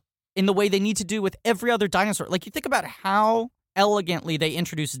it up in the way they need to do with every other dinosaur. Like you think about how elegantly they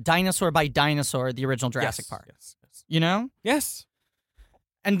introduced dinosaur by dinosaur the original Jurassic Park. Yes. You know? Yes.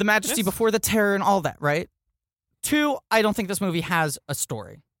 And the majesty before the terror and all that, right? 2, I don't think this movie has a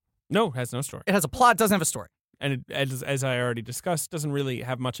story. No, it has no story. It has a plot, doesn't have a story. And it, as I already discussed, doesn't really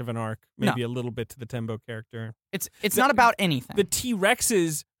have much of an arc. Maybe a little bit to the Tembo character. It's not about anything. The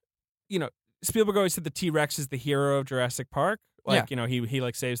T-Rexes, Spielberg always said the T-Rex is the hero of Jurassic Park. Like, he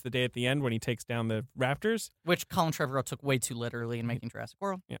like saves the day at the end when he takes down the raptors. Which Colin Trevorrow took way too literally in making Jurassic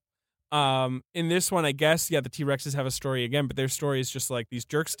World. Yeah. In this one, I guess, the T-Rexes have a story again, but their story is just like these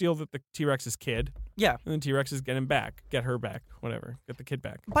jerks steal the T-Rex's kid. Yeah. And the T-Rexes get him back, get her back, whatever, get the kid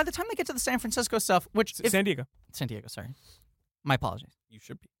back. By the time they get to the San Francisco stuff, which... San Diego, sorry. My apologies. You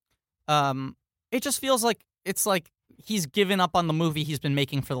should be. It just feels like it's like he's given up on the movie he's been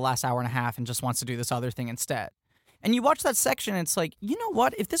making for the last hour and a half and just wants to do this other thing instead. And you watch that section, and it's like, you know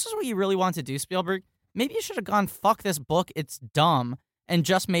what? If this is what you really want to do, Spielberg, maybe you should have gone, fuck this book, it's dumb, and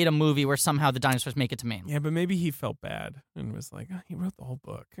just made a movie where somehow the dinosaurs make it to Maine. Yeah, but maybe he felt bad and was like, he wrote the whole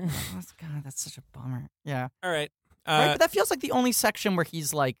book. God, that's such a bummer. Yeah. All right. Right, but that feels like the only section where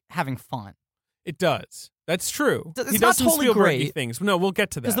he's like having fun. It does. That's true. It's he not does some totally Spielberg-y great things. No, we'll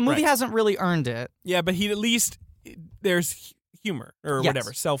get to that. Because the movie hasn't really earned it. Yeah, but at least there's humor or whatever.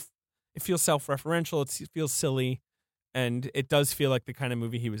 It feels self-referential. It feels silly. And it does feel like the kind of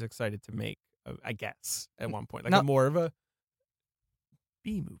movie he was excited to make, I guess, at one point. Like more of a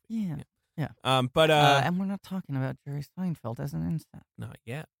B movie. Yeah. Yeah. But and we're not talking about Jerry Seinfeld as an insect. Not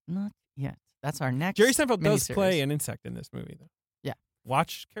yet. Not yet. That's our next. Jerry Seinfeld does miniseries. play an insect in this movie, though. Yeah.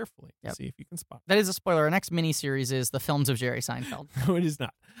 Watch carefully to see if you can spot. That is a spoiler. Our next miniseries is the films of Jerry Seinfeld. No, it is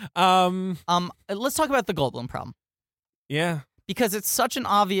not. Let's talk about the Goldblum problem. Yeah. Because it's such an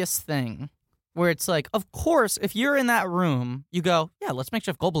obvious thing where it's like, of course, if you're in that room, you go, yeah, let's make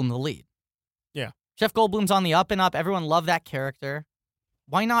Jeff Goldblum the lead. Yeah. Jeff Goldblum's on the up and up. Everyone loved that character.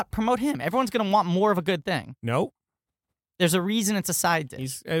 Why not promote him? Everyone's going to want more of a good thing. No. There's a reason it's a side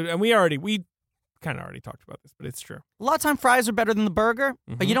dish. And we kind of already talked about this, but it's true. A lot of time fries are better than the burger,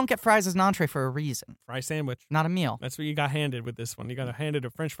 but you don't get fries as an entree for a reason. Fry sandwich. Not a meal. That's what you got handed with this one. You got handed a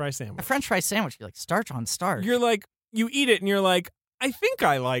French fry sandwich. A French fry sandwich, you're like, starch on starch. You're like, you eat it and you're like, I think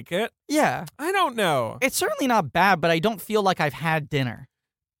I like it. Yeah. I don't know. It's certainly not bad, but I don't feel like I've had dinner.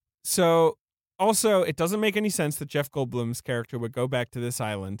 So, also, it doesn't make any sense that Jeff Goldblum's character would go back to this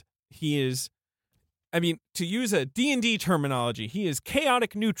island. He is, to use a D&D terminology, he is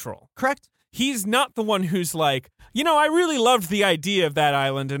chaotic neutral. Correct? He's not the one who's like, I really loved the idea of that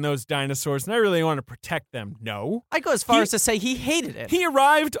island and those dinosaurs, and I really want to protect them. No. I go as far as to say he hated it. He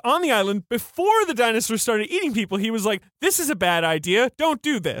arrived on the island before the dinosaurs started eating people. He was like, this is a bad idea. Don't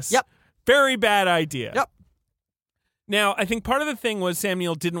do this. Yep. Very bad idea. Yep. Now, I think part of the thing was Sam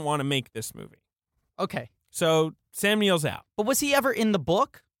Neill didn't want to make this movie. Okay. So Sam Neill's out. But was he ever in the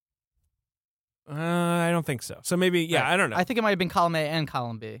book? I don't think so. So maybe, Right. I don't know. I think it might have been column A and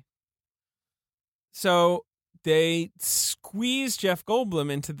column B. So they squeeze Jeff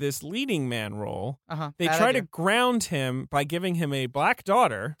Goldblum into this leading man role. They Bad try idea. to ground him by giving him a black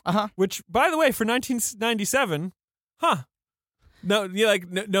daughter, which, by the way, for 1997, no,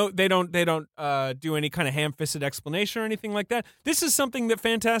 they don't do any kind of ham-fisted explanation or anything like that. This is something that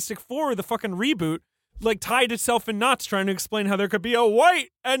Fantastic Four, the fucking reboot, tied itself in knots trying to explain how there could be a white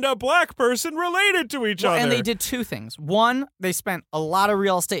and a black person related to each other. And they did two things. One, they spent a lot of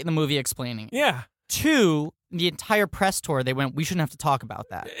real estate in the movie explaining it. Yeah. Two, the entire press tour, they went, we shouldn't have to talk about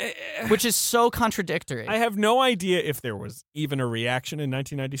that, which is so contradictory. I have no idea if there was even a reaction in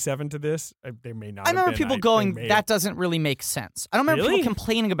 1997 to this. There may not I have remember been. people going, that doesn't really make sense. I don't remember Really? people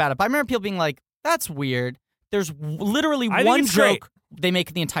complaining about it, but I remember people being like, that's weird. There's literally I think one it's joke great. they make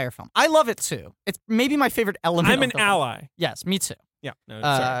in the entire film. I love it too. It's maybe my favorite element I'm of an the film. ally. Yes, me too. Yeah, no,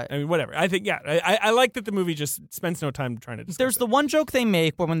 sorry. Whatever. I think, I like that the movie just spends no time trying to discuss There's it. the one joke they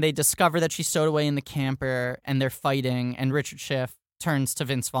make when they discover that she's stowed away in the camper and they're fighting, and Richard Schiff turns to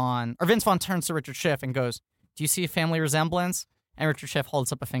Vince Vaughn, or Vince Vaughn turns to Richard Schiff and goes, do you see a family resemblance? And Richard Schiff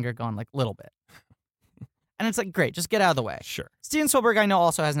holds up a finger going, little bit. And it's like, great, just get out of the way. Sure. Steven Spielberg, I know,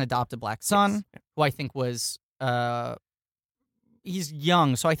 also has an adopted black son, Yes. Yeah. who I think was, he's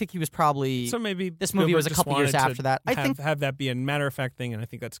young, so I think he was probably, So maybe this movie Spielberg was a just couple years wanted to after that. I think have that be a matter-of-fact thing, and I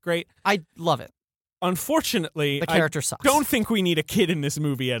think that's great. I love it. Unfortunately, The character sucks. I don't think we need a kid in this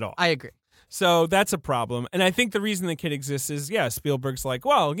movie at all. I agree. So that's a problem. And I think the reason the kid exists is, Spielberg's like,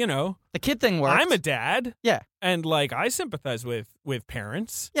 well, The kid thing works. I'm a dad. Yeah. And, I sympathize with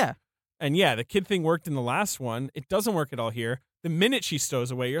parents. Yeah. And, the kid thing worked in the last one. It doesn't work at all here. The minute she stows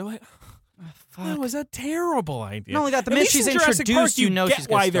away, you're like, that was a terrible idea. Not only that, the At minute least she's in Jurassic introduced, Park, you know get she's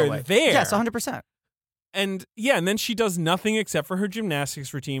why going to they're away. there. Yes, 100%. And and then she does nothing except for her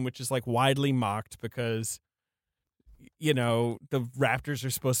gymnastics routine, which is widely mocked because, the raptors are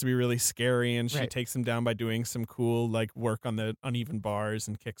supposed to be really scary, and she takes them down by doing some cool work on the uneven bars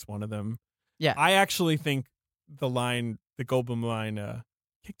and kicks one of them. Yeah. I actually think the Goldblum line,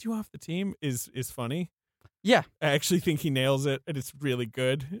 kicked you off the team is funny. Yeah. I actually think he nails it, and it's really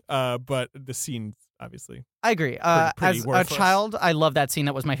good. But the scene, obviously. I agree. Pretty As worthless. a child, I love that scene.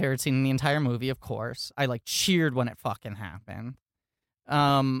 That was my favorite scene in the entire movie, of course. I cheered when it fucking happened.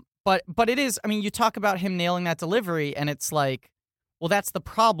 But it is, you talk about him nailing that delivery, and it's well, that's the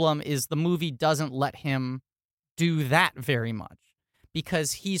problem, is the movie doesn't let him do that very much,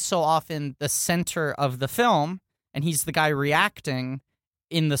 because he's so often the center of the film, and he's the guy reacting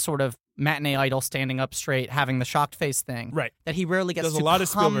in the sort of matinee idol, standing up straight, having the shocked face thing, Right. that he rarely gets Does a to lot of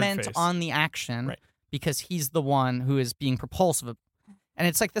Spielberg comment face. on the action, Right. because he's the one who is being propulsive. And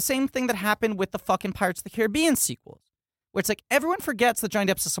it's the same thing that happened with the fucking Pirates of the Caribbean sequels, where it's everyone forgets that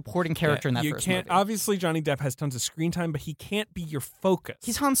Johnny Depp's a supporting character in that you first can't. movie. Obviously, Johnny Depp has tons of screen time, but he can't be your focus.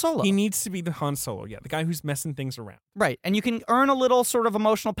 He's Han Solo. He needs to be the Han Solo, the guy who's messing things around. Right. And you can earn a little sort of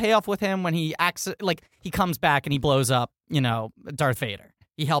emotional payoff with him when he acts he comes back and he blows up, Darth Vader.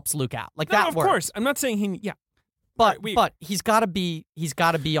 He helps Luke out. That of works. course. I'm not saying he. Yeah. But Right, but he's got to be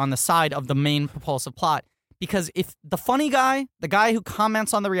on the side of the main propulsive plot, Because if the funny guy, the guy who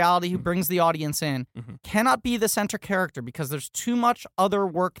comments on the reality, who brings the audience in, cannot be the center character because there's too much other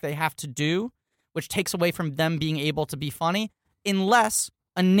work they have to do, which takes away from them being able to be funny, unless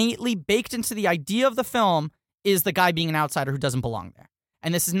innately baked into the idea of the film is the guy being an outsider who doesn't belong there.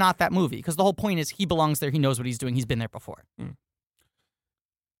 And this is not that movie, because the whole point is he belongs there, he knows what he's doing, he's been there before.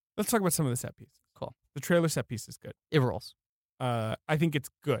 Let's talk about some of the set pieces. Cool. The trailer set piece is good. It rolls. I think it's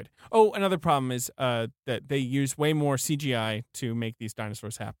good. Oh, another problem is that they use way more CGI to make these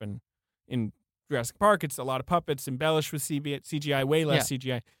dinosaurs happen. In Jurassic Park, it's a lot of puppets embellished with CGI, way less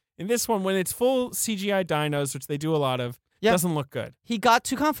CGI. In this one, when it's full CGI dinos, which they do a lot of, doesn't look good. He got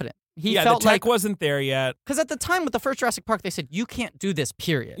too confident. He felt the tech wasn't there yet. Because at the time with the first Jurassic Park, they said, you can't do this,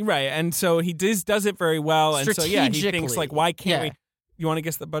 period. Right, and so he does it very well. And so, he thinks, like, why can't we? You want to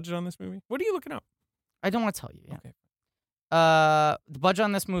guess the budget on this movie? What are you looking up? I don't want to tell you. Yeah. Okay. The budget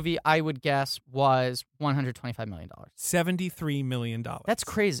on this movie, I would guess, was $125 million. $73 million. That's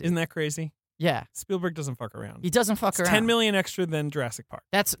crazy. Isn't that crazy? Yeah. Spielberg doesn't fuck around. He doesn't fuck around. $10 million extra than Jurassic Park.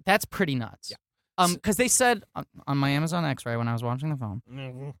 That's pretty nuts. Yeah. Because they said on my Amazon X-ray when I was watching the film,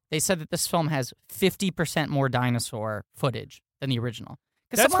 they said that this film has 50% more dinosaur footage than the original.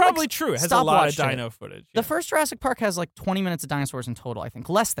 That's probably true. It has a lot of dino footage. The first Jurassic Park has like 20 minutes of dinosaurs in total, I think.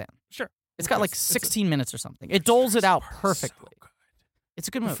 Less than. Sure. It's got like 16 minutes or something. It doles it out perfectly. So it's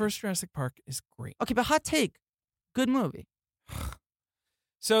a good movie. The first Jurassic Park is great. Okay, but hot take. Good movie.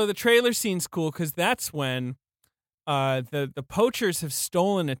 So the trailer scene's cool because that's when the poachers have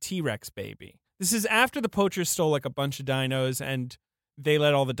stolen a T-Rex baby. This is after the poachers stole like a bunch of dinos and they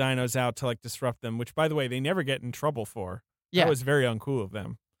let all the dinos out to like disrupt them, which, by the way, they never get in trouble for. Yeah. That was very uncool of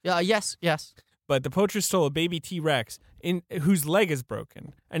them. Yes. But the poachers stole a baby T-Rex whose leg is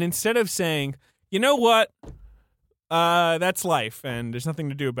broken. And instead of saying, you know what? That's life, and there's nothing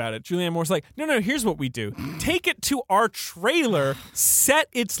to do about it. Julianne Moore's like, no, here's what we do. Take it to our trailer, set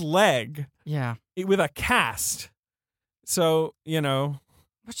its leg with a cast. So,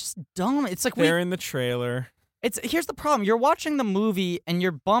 it's just dumb. It's like they're in the trailer. Here's the problem. You're watching the movie, and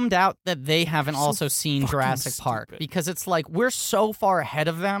you're bummed out that they haven't also seen Jurassic Park. Because it's like, we're so far ahead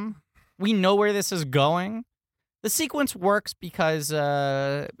of them. We know where this is going. The sequence works because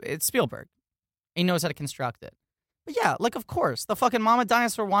it's Spielberg. He knows how to construct it. But yeah, like, of course, the fucking mama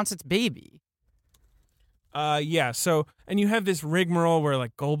dinosaur wants its baby. So, and you have this rigmarole where,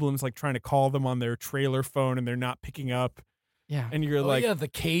 like, Goldblum's, like, trying to call them on their trailer phone and they're not picking up. Yeah. And you're like... the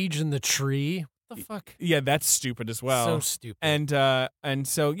cage in the tree. What the fuck? Yeah, that's stupid as well. So stupid. And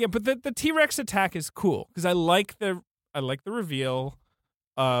so, but the T-Rex attack is cool because I like the reveal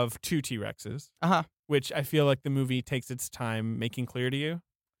of two T-Rexes. Uh-huh. Which I feel like the movie takes its time making clear to you.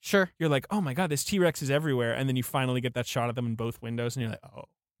 Sure. You're like, oh my God, this T-Rex is everywhere. And then you finally get that shot of them in both windows and you're like, oh,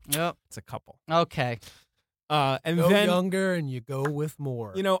 yep, it's a couple. Okay. And go then younger and you go with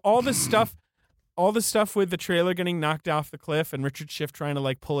more. All the stuff with the trailer getting knocked off the cliff and Richard Schiff trying to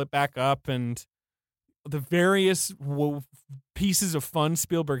like pull it back up and the various pieces of fun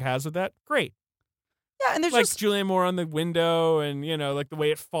Spielberg has with that. Great. Yeah, and there's like just Julianne Moore on the window and, like the way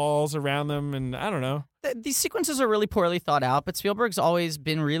it falls around them and I don't know. These sequences are really poorly thought out, but Spielberg's always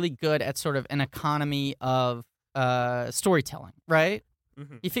been really good at sort of an economy of storytelling, right?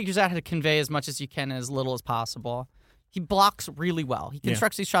 Mm-hmm. He figures out how to convey as much as you can in as little as possible. He blocks really well. He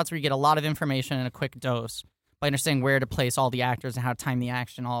constructs these shots where you get a lot of information in a quick dose by understanding where to place all the actors and how to time the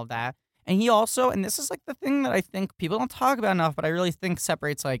action, all of that. And he also, and this is like the thing that I think people don't talk about enough, but I really think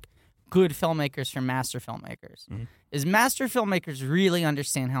separates like good filmmakers from master filmmakers, is master filmmakers really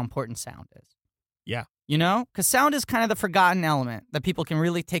understand how important sound is. Yeah. Because sound is kind of the forgotten element that people can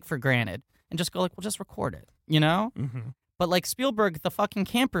really take for granted and just go like, well, just record it, Mm-hmm. But like Spielberg, the fucking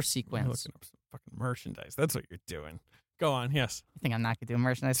camper sequence. You're looking up some fucking merchandise. That's what you're doing. Go on, yes. You think I'm not going to do a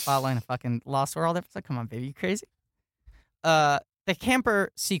merchandise spotlight in a fucking Lost World episode? Come on, baby. You crazy? The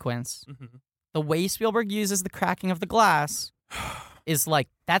camper sequence, the way Spielberg uses the cracking of the glass is like,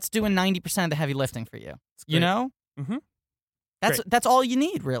 that's doing 90% of the heavy lifting for you. Mm-hmm. That's all you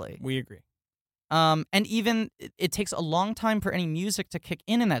need, really. We agree. And even it takes a long time for any music to kick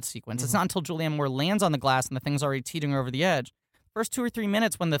in that sequence. It's not until Julianne Moore lands on the glass and the thing's already teetering over the edge. First 2 or 3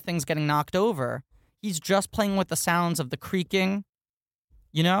 minutes when the thing's getting knocked over, he's just playing with the sounds of the creaking.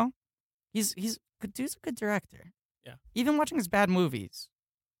 He's dude's a good director. Yeah. Even watching his bad movies,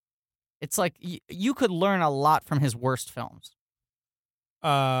 it's like you could learn a lot from his worst films.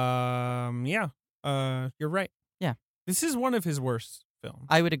 Yeah. You're right. Yeah. This is one of his worst films.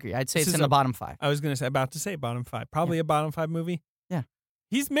 I would agree. I'd say it's in the bottom 5. I was about to say bottom 5. Probably a bottom 5 movie. Yeah.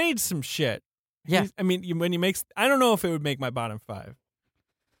 He's made some shit. Yeah. When he makes, I don't know if it would make my bottom 5,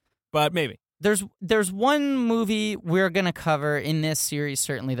 but maybe. There's one movie we're gonna cover in this series,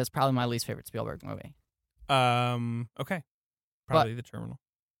 certainly, that's probably my least favorite Spielberg movie. Okay. Probably The Terminal.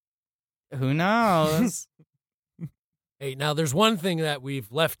 Who knows? Hey, now there's one thing that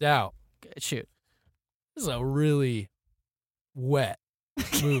we've left out. Shoot. This is a really wet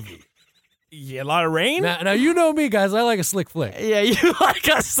movie. Yeah, a lot of rain? Now you know me, guys. I like a slick flick. Yeah, you like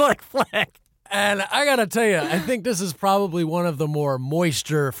a slick flick. And I got to tell you, I think this is probably one of the more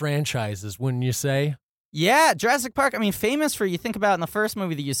moisture franchises, wouldn't you say? Yeah, Jurassic Park, I mean, famous for, you think about in the first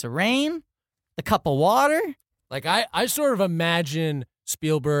movie, the use of rain, the cup of water. Like, I sort of imagine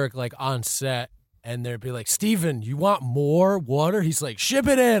Spielberg, like, on set, and there'd be like, Steven, you want more water? He's like, ship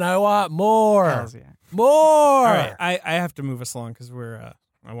it in. I want more. Hells yeah. More. All right, I have to move us along because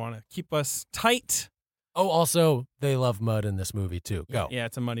I want to keep us tight. Oh, also, they love mud in this movie, too. Go. Yeah,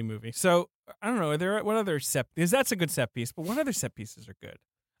 it's a muddy movie. So, I don't know, what other set, because that's a good set piece, but what other set pieces are good?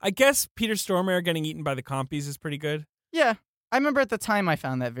 I guess Peter Stormare getting eaten by the compies is pretty good. Yeah. I remember at the time I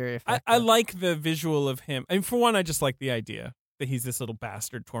found that very effective. I like the visual of him. I mean, for one, I just like the idea that he's this little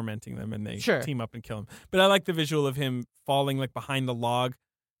bastard tormenting them and they team up and kill him. But I like the visual of him falling like behind the log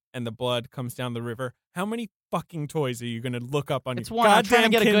and the blood comes down the river. How many fucking toys are you going to look up on It's your one. I'm trying to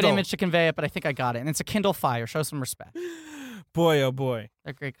get Kindle? a good image to convey it, but I think I got it. And it's a Kindle Fire. Show some respect. Boy, oh boy.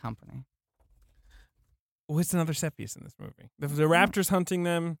 They're a great company. What's another set piece in this movie? The raptors hunting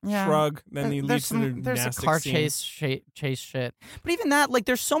them, Yeah. shrug, then he leads to the There's a gymnastics car scene. chase shit. But even that, like,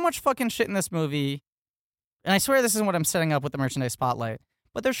 there's so much fucking shit in this movie. And I swear this isn't what I'm setting up with the merchandise spotlight.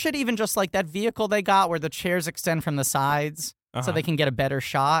 But there's shit even just like that vehicle they got where the chairs extend from the sides so they can get a better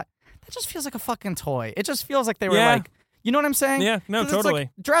shot. That just feels like a fucking toy. It just feels like they were like, you know what I'm saying? Yeah, no, totally. Like,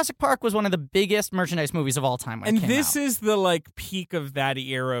 Jurassic Park was one of the biggest merchandise movies of all time when it came this out. is the like peak of that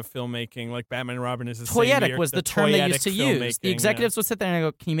era of filmmaking. Like Batman and Robin is the toyetic same was the term they used to use. The filmmaking, executives would sit there and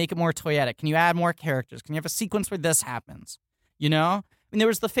go, can you make it more toyetic? Can you add more characters? Can you have a sequence where this happens? You know? I mean, there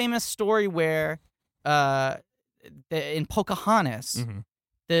was the famous story where in Pocahontas,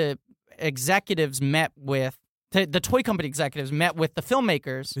 the executives met with, the toy company executives met with the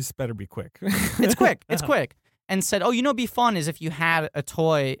filmmakers. This better be quick. It's quick. It's quick. And said, oh, you know, it'd be fun is if you had a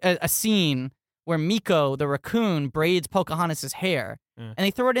toy, a scene where Miko, the raccoon, braids Pocahontas' hair. And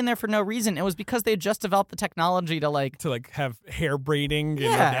they throw it in there for no reason. It was because they had just developed the technology to have hair braiding and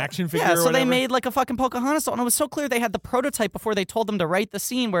an action figure. Yeah, or so whatever. they made like a fucking Pocahontas doll. And it was so clear they had the prototype before they told them to write the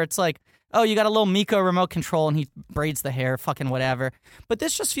scene where it's like, oh, you got a little Miko remote control and he braids the hair, fucking whatever. But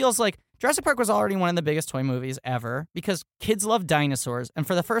this just feels like Jurassic Park was already one of the biggest toy movies ever because kids love dinosaurs. And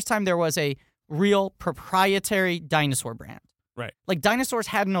for the first time, there was a real proprietary dinosaur brand. Right. Like dinosaurs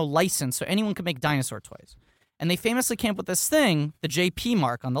had no license, so anyone could make dinosaur toys. And they famously came up with this thing, the JP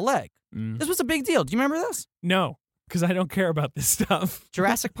mark on the leg. This was a big deal. Do you remember this? No, because I don't care about this stuff.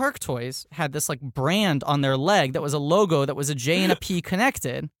 Jurassic Park toys had this like brand on their leg that was a logo that was a J and a P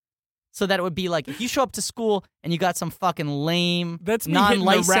connected. So that it would be like, if you show up to school and you got some fucking lame,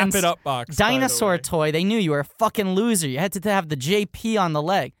 non-licensed Wrap It Up box, dinosaur toy, they knew you were a fucking loser. You had to have the JP on the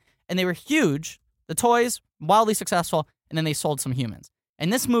leg. And they were huge. The toys, wildly successful, and then they sold some humans.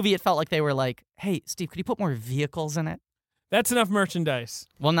 And this movie, it felt like they were like, hey, Steve, could you put more vehicles in it? That's enough merchandise.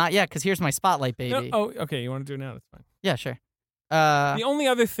 Well, not yet, because here's my spotlight, baby. No, oh, okay, you want to do it now? That's fine. Yeah, sure. The only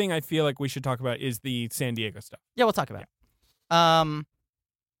other thing I feel like we should talk about is the San Diego stuff. Yeah, we'll talk about it.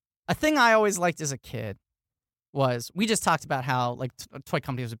 A thing I always liked as a kid was, we just talked about how like toy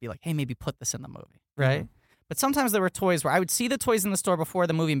companies would be like, hey, maybe put this in the movie, right? But sometimes there were toys where I would see the toys in the store before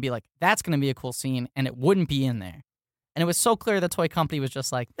the movie and be like, that's going to be a cool scene, and it wouldn't be in there. And it was so clear the toy company was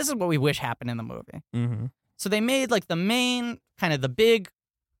just like, this is what we wish happened in the movie. So they made like the main, kind of the big,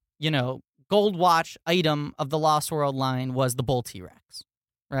 gold watch item of the Lost World line was the bull T-Rex,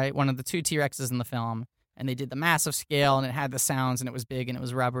 right? One of the two T-Rexes in the film. And they did the massive scale, and it had the sounds, and it was big, and it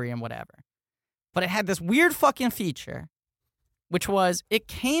was rubbery, and whatever. But it had this weird fucking feature, which was it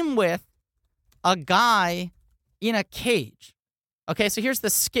came with a guy in a cage. Okay, so here's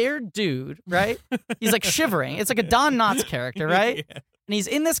the scared dude, right? He's like shivering. It's like a Don Knotts character, right? Yeah. And he's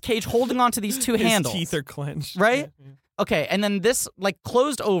in this cage holding onto these two handles. His teeth are clenched. Right? Yeah. Okay, and then this like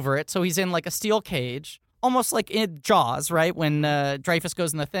closed over it, so he's in like a steel cage, almost like in Jaws, right? When Dreyfus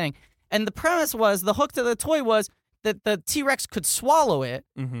goes in the thing. And the premise was, the hook to the toy was that the T-Rex could swallow it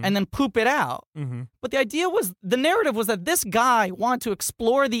and then poop it out. But the idea was, the narrative was that this guy wanted to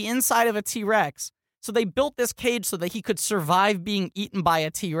explore the inside of a T-Rex. So they built this cage so that he could survive being eaten by a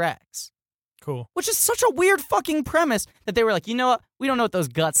T-Rex. Cool. Which is such a weird fucking premise that they were like, you know what? We don't know what those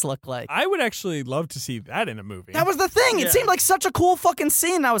guts look like. I would actually love to see that in a movie. That was the thing. It seemed like such a cool fucking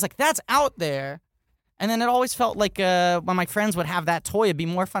scene. And I was like, that's out there. And then it always felt like when my friends would have that toy, it'd be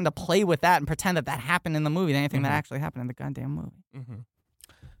more fun to play with that and pretend that happened in the movie than anything that actually happened in the goddamn movie. Mm-hmm.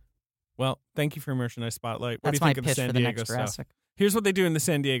 Well, thank you for Merchandise Spotlight. What That's do you think my of pitch San for the Diego next stuff? Jurassic. Here's what they do in the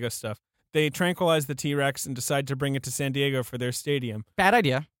San Diego stuff. They tranquilize the T-Rex and decide to bring it to San Diego for their stadium. Bad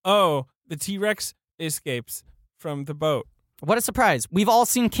idea. Oh, the T-Rex escapes from the boat. What a surprise. We've all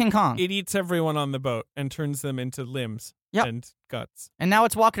seen King Kong. It eats everyone on the boat and turns them into limbs and guts. And now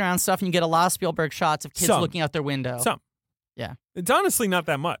it's walking around stuff, and you get a lot of Spielberg shots of kids looking out their window. Yeah. It's honestly not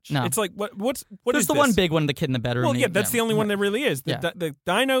that much. No. It's like, what There's is the this? one big one, the kid in the bedroom. Well, yeah, that's the only one that really is. Yeah. The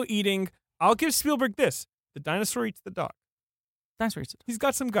dino eating. I'll give Spielberg this. The dinosaur eats the dog. Dinosaur eats it. He's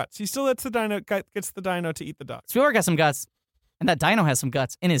got some guts. He still gets the dino to eat the dog. Spielberg has some guts, and that dino has some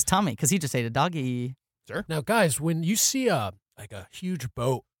guts in his tummy because he just ate a doggy. Sure. Now, guys, when you see a huge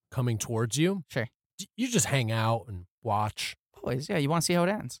boat coming towards you, Sure. You just hang out and watch. Always, yeah. You want to see how it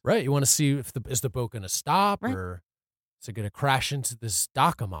ends. Right. You want to see if is the boat going to stop Right. or is it going to crash into this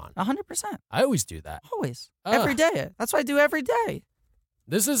dock I'm on? 100%. I always do that. Always. Every day. That's what I do every day.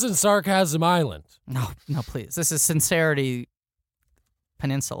 This isn't Sarcasm Island. No, please. This is Sincerity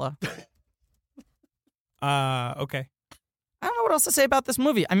Peninsula. Okay. I don't know what else to say about this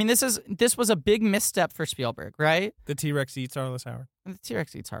movie. I mean, this was a big misstep for Spielberg, right? The T-Rex eats Arliss Howard. And the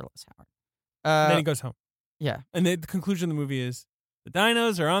T-Rex eats Arliss Howard. And then he goes home. Yeah. And the conclusion of the movie is the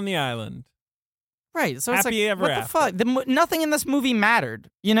dinos are on the island. Right. So Happy it's like, ever what after. the fuck? Nothing in this movie mattered,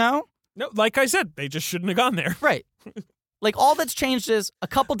 you know? No, like I said, they just shouldn't have gone there. Right. Like, all that's changed is a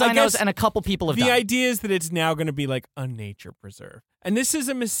couple I dinos guess and a couple people have The died. idea is that it's now going to be like a nature preserve. And this is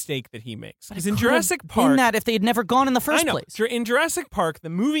a mistake that he makes. But Because it in could have Jurassic been Park... that if they had never gone in the first I know. place. In Jurassic Park, the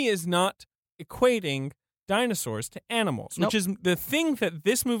movie is not equating dinosaurs to animals, Nope. which is the thing that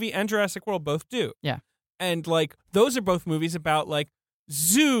this movie and Jurassic World both do. Yeah. And, like, those are both movies about, like,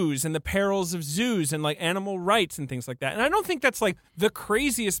 zoos and the perils of zoos and, like, animal rights and things like that. And I don't think that's, like, the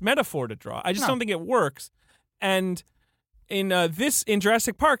craziest metaphor to draw. I just don't think it works. And in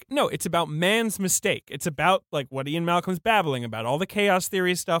Jurassic Park, no, it's about man's mistake. It's about, like, what Ian Malcolm's babbling about, all the chaos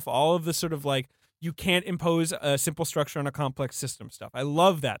theory stuff, all of the sort of, like, you can't impose a simple structure on a complex system stuff. I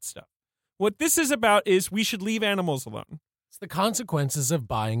love that stuff. What this is about is we should leave animals alone. It's the consequences of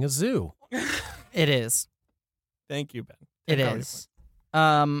buying a zoo. It is. Thank you, Ben. It is.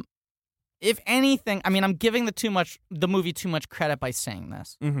 If anything, I mean, I'm giving the movie too much credit by saying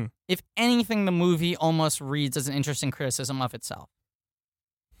this. Mm-hmm. If anything, the movie almost reads as an interesting criticism of itself.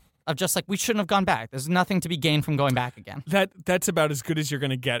 Of just like, we shouldn't have gone back. There's nothing to be gained from going back again. That's about as good as you're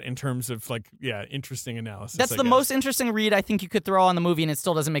going to get in terms of, like, yeah, interesting analysis. That's the most interesting read I think you could throw on the movie, and it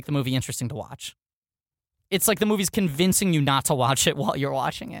still doesn't make the movie interesting to watch. It's like the movie's convincing you not to watch it while you're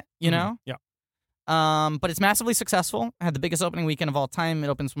watching it, you know? Yeah. But it's massively successful. It had the biggest opening weekend of all time. It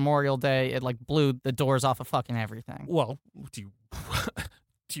opens Memorial Day. It, like, blew the doors off of fucking everything. Well, do you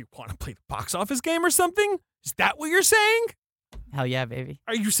want to play the box office game or something? Is that what you're saying? Hell yeah, baby.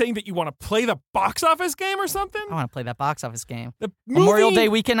 Are you saying that you want to play the box office game or something? I want to play that box office game. The Memorial movie Day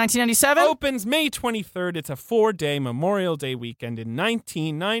weekend, 1997? opens May 23rd. It's a 4-day Memorial Day weekend in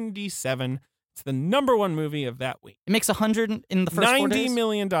 1997. It's the number one movie of that week. It makes 100 in the first 4 days? $90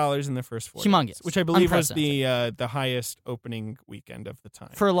 million in the first 4 Humongous. days, which I believe was the highest opening weekend of the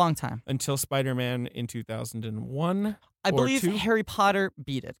time. For a long time. Until Spider-Man in 2001. I believe 2. Harry Potter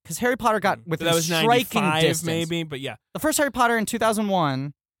beat it. Because Harry Potter got within that was striking 95 distance. maybe, but yeah. The first Harry Potter in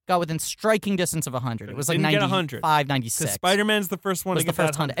 2001 got within striking distance of 100. It was like Didn't get 95, 100. 96. Because Spider-Man's the first one was to the get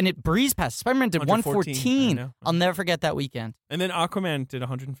first that 100. And it breezed past. Spider-Man did 114. I know. I'll never forget that weekend. And then Aquaman did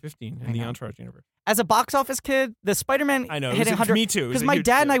 115 in the know. Entourage universe. As a box office kid, the Spider-Man I know. hitting 100. Me too. Because my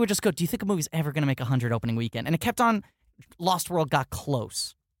dad and I would just go, do you think a movie's ever going to make 100 opening weekend? And it kept on. Lost World got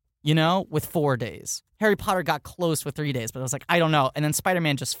close, you know, with 4 days. Harry Potter got close with 3 days, but I was like, I don't know. And then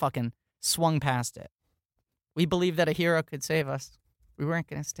Spider-Man just fucking swung past it. We believed that a hero could save us. We weren't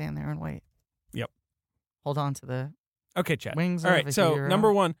going to stand there and wait. Yep. Hold on to the Okay, Chad. wings All of right, a so hero.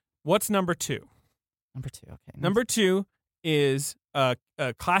 number one, what's number two? Number two, okay. Number two is a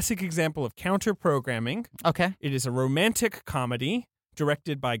classic example of counter-programming. Okay. It is a romantic comedy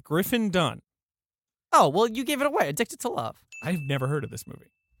directed by Griffin Dunn. Oh, well, you gave it away. Addicted to Love. I've never heard of this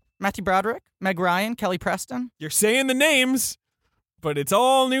movie. Matthew Broderick, Meg Ryan, Kelly Preston. You're saying the names, but it's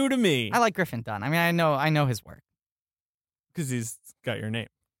all new to me. I like Griffin Dunn. I mean, I know his work. Because he's got your name.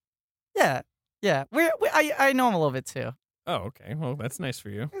 Yeah. I know him a little bit too. Oh, okay. Well, that's nice for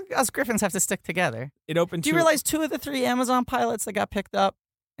you. Us Griffins have to stick together. It opened. Do you realize 2 of the 3 Amazon pilots that got picked up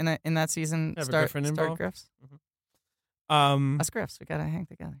in that season Have a start Griffin involved? Griffs? Mm-hmm. Us Griffs, we gotta hang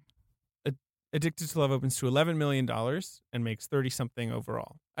together. Addicted to Love opens to $11 million and makes 30-something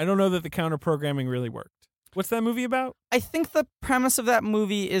overall. I don't know that the counter-programming really worked. What's that movie about? I think the premise of that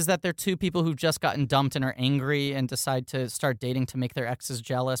movie is that they're two people who've just gotten dumped and are angry and decide to start dating to make their exes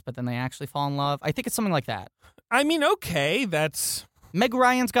jealous, but then they actually fall in love. I think it's something like that. I mean, okay, that's... Meg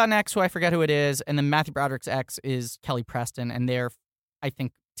Ryan's got an ex who I forget who it is, and then Matthew Broderick's ex is Kelly Preston, and they're, I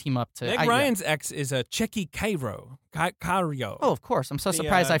think, team up to... Meg Ryan's ex is a Cheki Cairo. Oh, of course. I'm so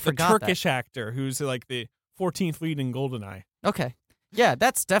surprised I forgot that. The Turkish actor who's like the 14th lead in GoldenEye. Okay. Yeah,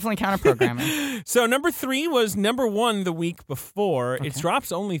 that's definitely counter-programming. So number 3 was number 1 the week before. Okay. It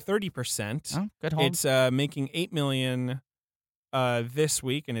drops only 30%. Oh, good hold. It's making $8 million this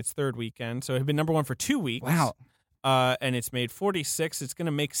week in its third weekend. So it had been number 1 for 2 weeks. Wow. And it's made 46. It's going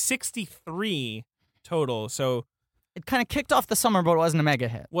to make 63 total. So it kind of kicked off the summer, but it wasn't a mega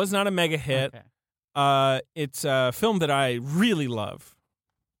hit. Was not a mega hit. Okay. It's a film that I really love.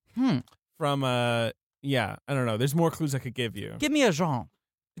 From yeah, I don't know. There's more clues I could give you. Give me a genre.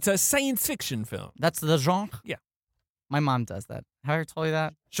 It's a science fiction film. That's the genre? Yeah. My mom does that. Have I ever told you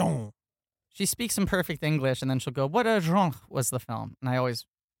that? Genre. She speaks in perfect English, and then she'll go, what a genre was the film? And I always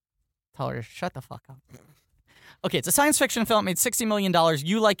tell her, shut the fuck up. Okay, it's a science fiction film. It made $60 million.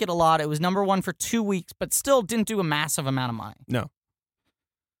 You like it a lot. It was number 1 for 2 weeks, but still didn't do a massive amount of money. No.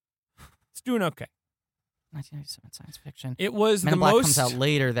 It's doing okay. 1997 science fiction. It was Men the in Black most... comes out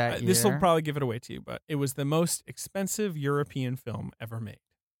later that year. This will probably give it away to you, but it was the most expensive European film ever made.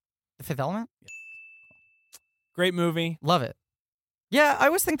 The Fifth Element? Yeah. Great movie. Love it. Yeah, I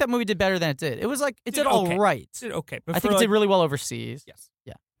always think that movie did better than it did. It was like, it did all right. It did okay. But I think it did really well overseas. Yes.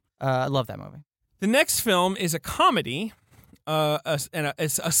 Yeah. I love that movie. The next film is a comedy,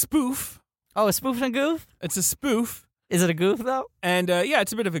 it's a spoof. Oh, a spoof and a goof? It's a spoof. Is it a goof, though? And, yeah,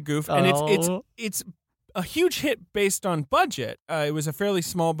 it's a bit of a goof. Oh. And it's a huge hit based on budget. It was a fairly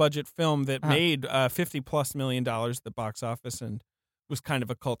small budget film that made $50+ million at the box office and was kind of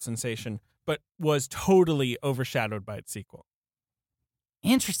a cult sensation, but was totally overshadowed by its sequel.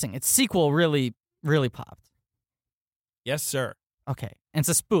 Interesting. Its sequel really, really popped. Yes, sir. Okay. And it's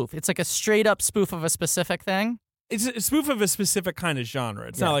a spoof. It's like a straight up spoof of a specific thing. It's a spoof of a specific kind of genre.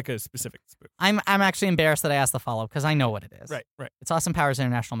 It's not like a specific spoof. I'm actually embarrassed that I asked the follow-up because I know what it is. Right. It's Austin Powers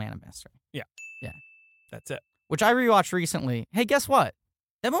International Man of Mystery. Yeah. That's it. Which I rewatched recently. Hey, guess what?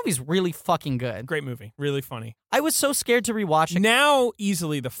 That movie's really fucking good. Great movie. Really funny. I was so scared to rewatch it. Now,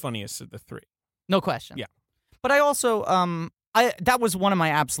 easily the funniest of the 3. No question. Yeah. But I also, that was one of my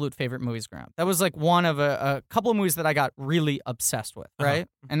absolute favorite movies growing up. That was like one of a couple of movies that I got really obsessed with, right?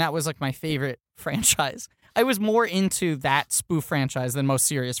 And that was like my favorite franchise. I was more into that spoof franchise than most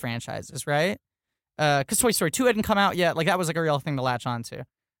serious franchises, right? Because Toy Story 2 hadn't come out yet. Like, that was like a real thing to latch on to.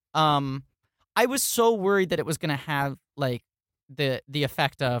 I was so worried that it was going to have like the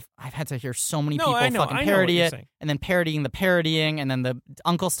effect of I've had to hear so many people fucking parody it, and then parodying the parodying, and then the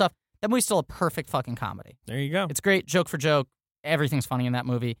uncle stuff. That movie's still a perfect fucking comedy. There you go. It's great, joke for joke. Everything's funny in that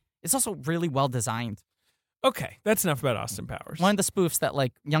movie. It's also really well designed. Okay, that's enough about Austin Powers. One of the spoofs that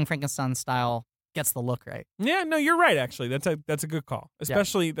like Young Frankenstein style gets the look right. Yeah, no, you're right. Actually, that's a good call,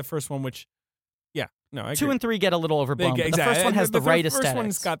 especially the first one, which. Yeah, no, I agree. 2 and 3 get a little overblown. Exactly. But the first one has the right aesthetics. The first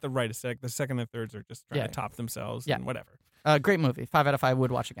one's got the right aesthetic. The second and thirds are just trying to top themselves and whatever. Great movie. 5 out of 5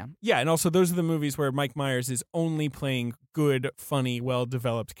 would watch again. Yeah, and also those are the movies where Mike Myers is only playing good, funny,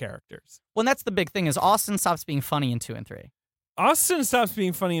 well-developed characters. Well, and that's the big thing is Austin stops being funny in 2 and 3. Austin stops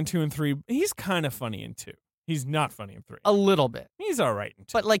being funny in 2 and 3. He's kind of funny in 2. He's not funny in 3. A little bit. He's all right in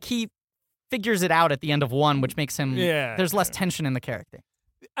 2. But like he figures it out at the end of 1, which makes him there's less tension in the character.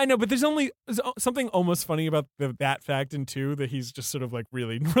 I know, but there's something almost funny about that fact in 2 that he's just sort of like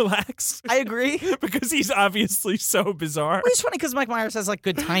really relaxed. I agree. Because he's obviously so bizarre. Well, it's funny because Mike Myers has like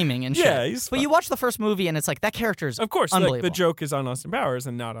good timing and shit. Yeah, he's fun. But you watch the first movie and it's like that character is of course, unbelievable. Like, the joke is on Austin Powers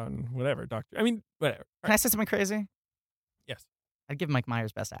and not on whatever doctor. I mean, whatever. Can I say something crazy? Yes. I'd give Mike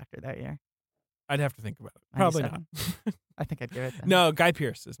Myers Best Actor that year. I'd have to think about it. Probably not. I think I'd give it that. No, Guy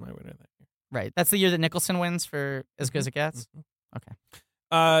Pearce is my winner that year. Right. That's the year that Nicholson wins for As Good as It Gets? Mm-hmm. Okay.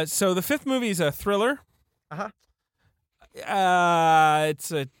 So the 5th movie is a thriller.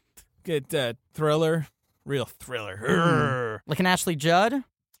 It's a good thriller. Real thriller. Like an Ashley Judd?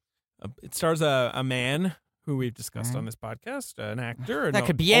 It stars a man who we've discussed on this podcast, an actor. That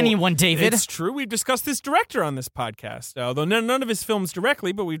could be anyone, David. It's true. We've discussed this director on this podcast, although none of his films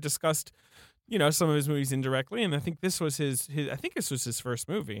directly, but we've discussed, some of his movies indirectly, and I think this was his first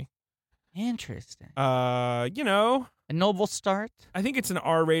movie. Interesting. A noble start. I think it's an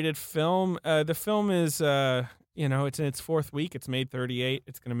R-rated film. The film is, it's in its 4th week. It's made 38.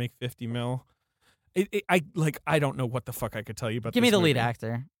 It's going to make $50 million. I don't know what the fuck I could tell you about. Give me the movie. lead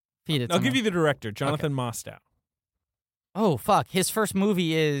actor. Feed it. I'll give you the director, Jonathan Mostow. Oh fuck! His first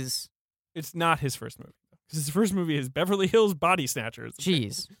movie is. It's not his first movie. His first movie is Beverly Hills Body Snatchers.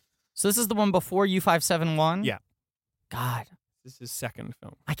 Jeez. So this is the one before U571? Yeah. God. This is his second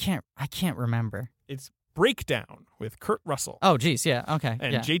film. I can't remember. It's Breakdown with Kurt Russell. Oh, geez, yeah, okay.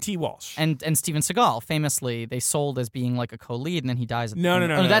 And J.T. Walsh. And Steven Seagal, famously, they sold as being like a co-lead, and then he dies at the end.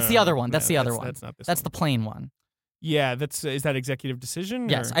 No, that's the other one. That's the other one. That's not this That's one. the plane one. Yeah, is that Executive Decision?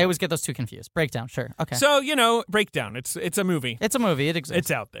 Yes, or? I always get those two confused. Breakdown, sure, okay. So, Breakdown. It's a movie. It's a movie. It exists.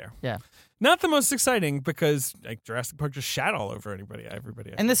 It's out there. Yeah. Not the most exciting because Jurassic Park just shat all over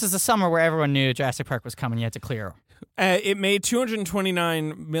everybody. And this is a summer where everyone knew Jurassic Park was coming. You had to clear. It made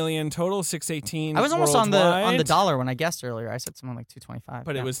 $229 million total, $618. I was almost on worldwide. the dollar when I guessed earlier. I said something like $225.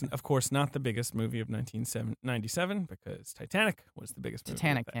 But it was, of course, not the biggest movie of 1997 because Titanic was the biggest movie.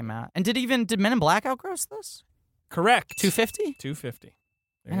 Titanic came out. And did Men in Black outgross this? Correct. 250? 250.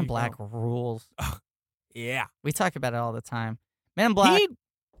 Men in Black rules. Oh, yeah. We talk about it all the time. Men in Black.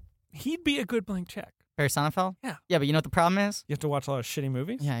 He'd be a good blank check. Barry Sonnenfeld? Yeah. Yeah, but you know what the problem is? You have to watch a lot of shitty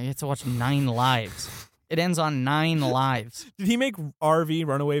movies? Yeah, you have to watch 9 lives. It ends on 9 lives. Did he make RV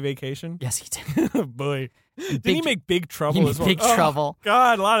Runaway Vacation? Yes, he did. Oh, boy. Did he make Big Trouble as well? Big Trouble.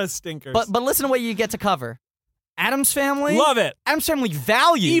 God, a lot of stinkers. But listen to what you get to cover. Addams Family. Love it. Addams Family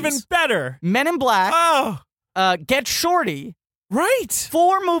values. Even better. Men in Black. Oh. Get Shorty. Right.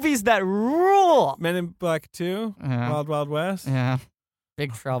 4 movies that rule. Men in Black 2. Yeah. Wild Wild West. Yeah.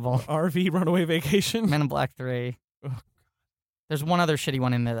 Big Trouble. RV Runaway Vacation. Men in Black 3. Ugh. There's one other shitty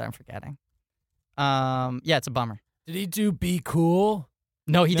one in there that I'm forgetting. Yeah, it's a bummer. Did he do Be Cool?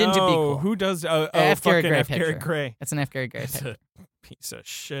 No, he didn't do Be Cool. Who does? F. Gary Gray picture. Gary Gray. It's an F. Gary Gray It's picture. a piece of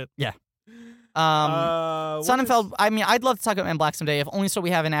shit. Yeah. Sonnenfeld, I mean, I'd love to talk about Men in Black someday, if only so we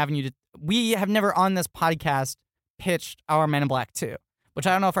have an avenue to. We have never on this podcast pitched our Men in Black 2, which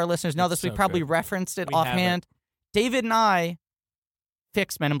I don't know if our listeners know this. We probably referenced it offhand. David and I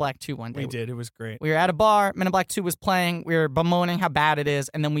fixed Men in Black 2 one day. We did. It was great. We were at a bar. Men in Black 2 was playing. We were bemoaning how bad it is.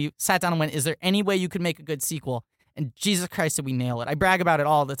 And then we sat down and went, is there any way you could make a good sequel? And Jesus Christ, did we nail it. I brag about it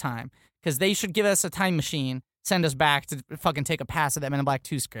all the time because they should give us a time machine, send us back to fucking take a pass at that Men in Black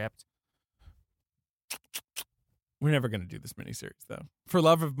 2 script. We're never going to do this miniseries, though. For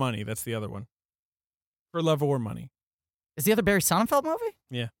Love of Money, that's the other one. For Love or Money. Is the other Barry Sonnenfeld movie?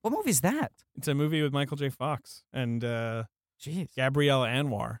 Yeah. What movie is that? It's a movie with Michael J. Fox and Jeez. Gabrielle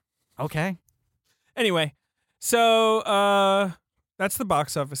Anwar. Okay. Anyway, so that's the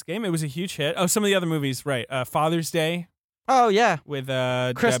box office game. It was a huge hit. Oh, some of the other movies, right. Father's Day. Oh, yeah. With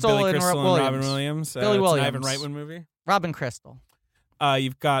Crystal Billy and Crystal and Williams. Robin Williams. Billy Williams. It's an Ivan Reitman movie. Robin Crystal.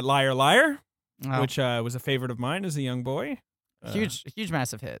 You've got Liar Liar, Oh. which was a favorite of mine as a young boy. Huge,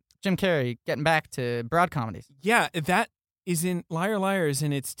 massive hit. Jim Carrey getting back to broad comedies. Yeah, that is in Liar Liar is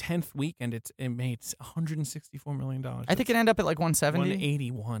in its 10th week and it made $164 million. I think it ended up at like 170.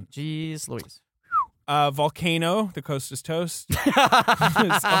 181. Jeez Louise. Volcano, The Coast is Toast.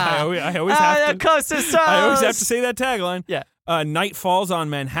 I always have to. The Coast is Toast. I always have to say that tagline. Yeah. Night Falls on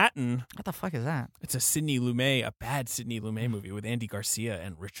Manhattan. What the fuck is that? It's a bad Sidney Lumet movie with Andy Garcia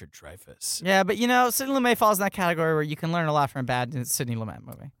and Richard Dreyfuss. Yeah, but Sidney Lumet falls in that category where you can learn a lot from a bad Sidney Lumet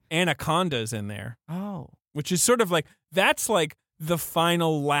movie. Anaconda's in there. Oh. Which is sort of like, that's like the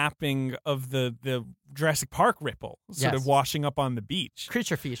final lapping of the Jurassic Park ripple, sort of washing up on the beach.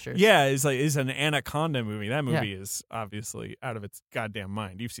 Creature Features. Yeah, is an Anaconda movie. That movie is obviously out of its goddamn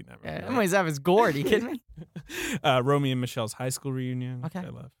mind. You've seen that movie. Yeah, right? that movie's out of its gourd. Are you kidding me? Romy and Michelle's high school reunion. Okay. I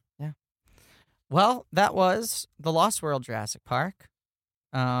love. Yeah. Well, that was The Lost World Jurassic Park.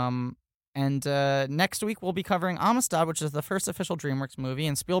 And next week we'll be covering Amistad, which is the first official DreamWorks movie,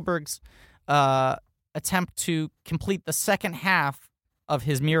 and Spielberg's attempt to complete the second half of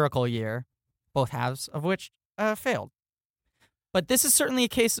his miracle year, both halves of which failed. But this is certainly a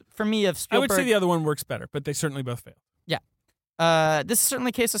case for me of Spielberg. I would say the other one works better, but they certainly both failed. Yeah. This is certainly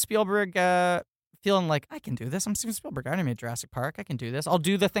a case of Spielberg feeling like, I can do this. I'm Steven Spielberg. I already made Jurassic Park. I can do this. I'll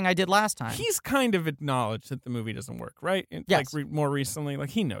do the thing I did last time. He's kind of acknowledged that the movie doesn't work, right? Yes. Like more recently,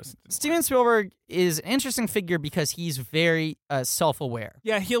 like he knows. Steven Spielberg is an interesting figure because he's very self-aware.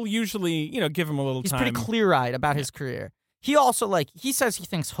 Yeah, he'll usually, give him a little He's time. pretty clear-eyed about his career. He also, he says he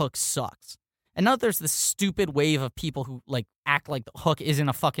thinks Hook sucks. And now there's this stupid wave of people who, act like Hook isn't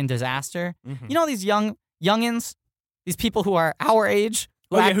a fucking disaster. Mm-hmm. You know these youngins? These people who are our age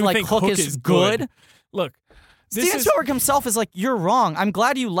who act who like think Hook is good? Look, Steven Spielberg himself is like, you're wrong. I'm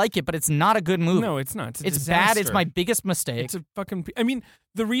glad you like it, but it's not a good movie. No, it's not. It's a It's disaster. bad. It's my biggest mistake. It's a fucking... I mean,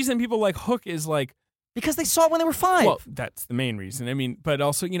 the reason people like Hook is Because they saw it when they were 5. Well, that's the main reason. I mean, but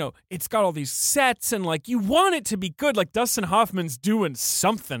also, it's got all these sets and, like, you want it to be good. Like, Dustin Hoffman's doing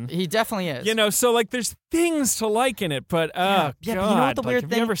something. He definitely is. So, like, there's things to like in it, but, God. But you know what the weird have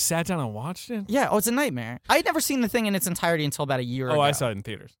thing? you ever sat down and watched it? Yeah, it's a nightmare. I'd never seen the thing in its entirety until about a year ago. Oh, I saw it in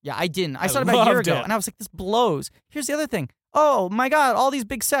theaters. Yeah, I didn't. I saw it about a year ago, and I was like, this blows. Here's the other thing. Oh, my God, all these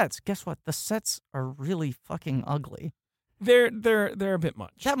big sets. Guess what? The sets are really fucking ugly. They're a bit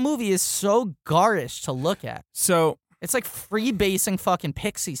much. That movie is so garish to look at. So it's like freebasing fucking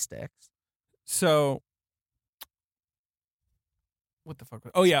pixie sticks. So what the fuck?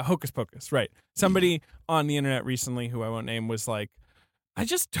 Oh yeah, Hocus Pocus. Right. Somebody on the internet recently, who I won't name, was like, I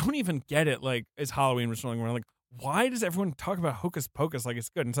just don't even get it. Like, as Halloween was rolling around, like, why does everyone talk about Hocus Pocus like it's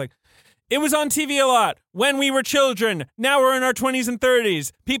good? And it's like, it was on TV a lot when we were children. Now we're in our 20s and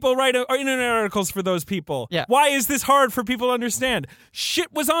 30s. People write internet articles for those people. Yeah. Why is this hard for people to understand?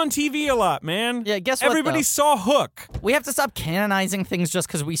 Shit was on TV a lot, man. Yeah, guess what, Everybody saw Hook. We have to stop canonizing things just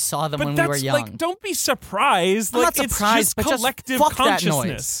because we saw them when we were young. Like, don't be surprised. I'm like, not surprised, it's just collective fuck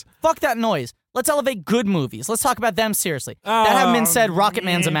consciousness. Fuck that noise. Let's elevate good movies. Let's talk about them seriously. That having been said, Rocket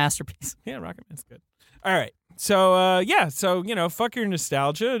Man's a masterpiece. Yeah, Rocket Man's good. All right. So, fuck your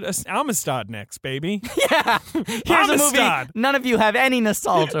nostalgia. Amistad next, baby. Yeah. Here's a movie none of you have any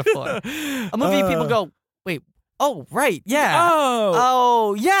nostalgia for. A movie people go, wait, oh, right, yeah.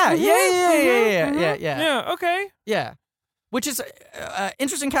 Oh, yeah. Yeah, okay. Yeah. Which is an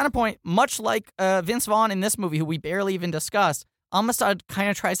interesting counterpoint, much like Vince Vaughn in this movie, who we barely even discussed. Amistad kind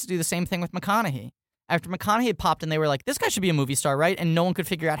of tries to do the same thing with McConaughey. After McConaughey had popped and they were like, this guy should be a movie star, right? And no one could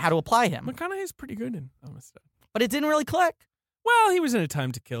figure out how to apply him. McConaughey's pretty good in Amistad. But it didn't really click. Well, he was in A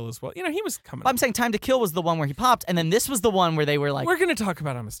Time to Kill as well. He was coming. I'm saying Time to Kill was the one where he popped, and then this was the one where they were like... We're going to talk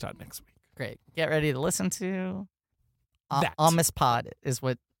about Amistad next week. Great. Get ready to listen to... That. Amistad is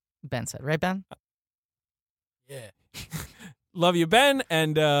what Ben said. Right, Ben? Yeah. Love you, Ben,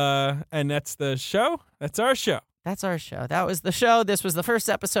 and that's the show. That's our show. That's our show. That was the show. This was the first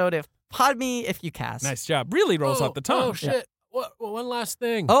episode of Pod Me If You Cast. Nice job. Really rolls off the tongue. Oh, shit. Yeah. One last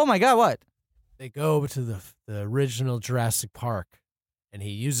thing. Oh, my God, what? They go over to the original Jurassic Park, and he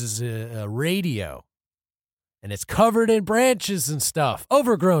uses a radio, and it's covered in branches and stuff.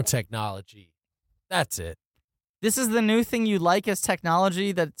 Overgrown technology. That's it. This is the new thing you like as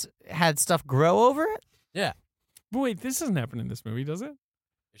technology that's had stuff grow over it? Yeah. But wait, this doesn't happen in this movie, does it?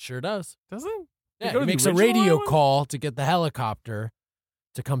 It sure does. Does it? Yeah, he makes a radio call to get the helicopter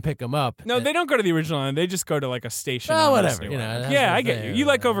to come pick him up. No, they don't go to the original island. They just go to like a station. Oh, whatever. Yeah, I get you. You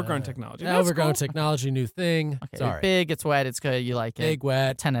like overgrown technology. That's overgrown cool. technology, new thing. Okay, Sorry. Big, it's wet, it's good, you like it. Big,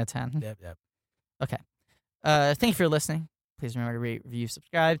 wet. 10 out of 10. Yep. Okay. Thank you for listening. Please remember to rate, review,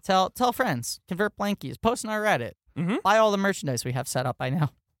 subscribe. Tell friends. Convert blankies. Post on our Reddit. Mm-hmm. Buy all the merchandise we have set up by now.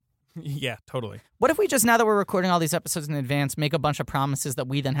 Yeah, totally. What if we just, now that we're recording all these episodes in advance, make a bunch of promises that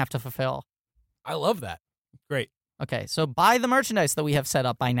we then have to fulfill? I love that. Great. Okay, so buy the merchandise that we have set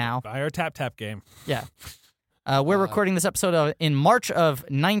up by now. Buy our tap game. Yeah. We're recording this episode in March of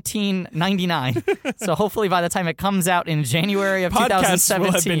 1999. So hopefully by the time it comes out in January of 2017. Podcasts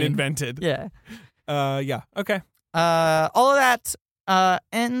will have been invented. Yeah. Yeah. Okay. All of that,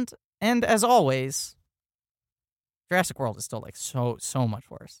 and as always, Jurassic World is still like so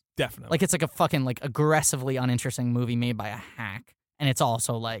much worse. Definitely. Like it's like a fucking like aggressively uninteresting movie made by a hack, and it's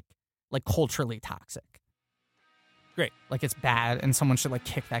also like culturally toxic. Great. Like it's bad, and someone should like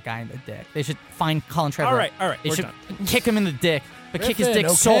kick that guy in the dick. They should find Colin Trevor. All right. They We're should done. kick him in the dick, but kick his Griffin,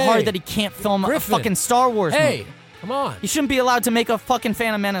 dick so okay. hard that he can't film a fucking Star Wars movie. Come on. He shouldn't be allowed to make a fucking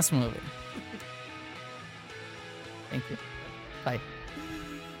Phantom Menace movie. Thank you. Bye.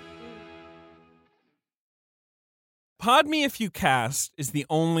 Pod Me If You Cast is the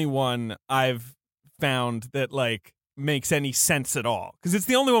only one I've found that like makes any sense at all, because it's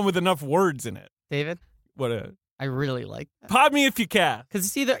the only one with enough words in it. David? I really like that. Pod Me If You Cast. Because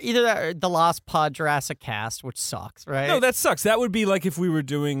it's either that or the Lost Pod Jurassic Cast, which sucks, right? No, that sucks. That would be like if we were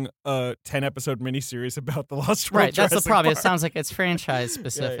doing a 10-episode miniseries about the Lost World. Right, that's Jurassic the problem. Park. It sounds like it's franchise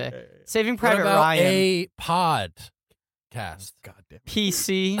specific. Yeah. Saving What Private about Ryan. a pod cast? God damn it.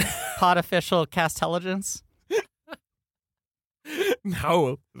 PC, Pod Official Castelligence.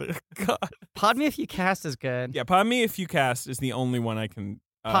 No. God. Pod Me If You Cast is good. Yeah, Pod Me If You Cast is the only one I can...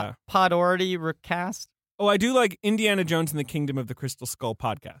 Podority Recast. Oh, I do like Indiana Jones and the Kingdom of the Crystal Skull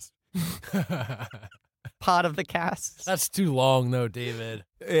podcast. Pod of the Cast. That's too long, though, David.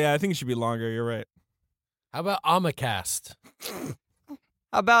 Yeah, I think it should be longer. You're right. How about Amacast?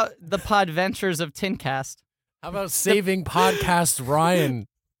 How about the Podventures of Tincast? How about Saving Podcast Ryan?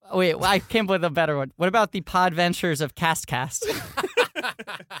 Wait, I came up with a better one. What about the Podventures of Castcast?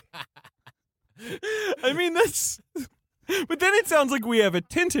 I mean, that's... But then it sounds like we have a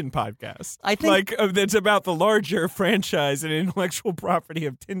Tintin podcast. I think that's about the larger franchise and intellectual property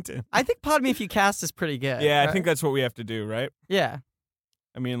of Tintin. I think Pod Me If You Cast is pretty good. Yeah, right? I think that's what we have to do, right? Yeah.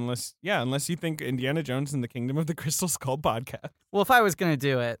 I mean, unless you think Indiana Jones and the Kingdom of the Crystal Skull podcast. Well, if I was going to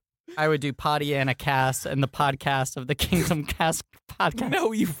do it, I would do Podiana Cast and the podcast of the Kingdom Cast podcast.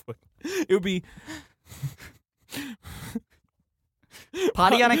 No, you wouldn't. It would be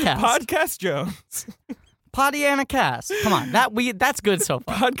Podiana Cast. Podcast Jones. Podiana Cast. Come on, that's good so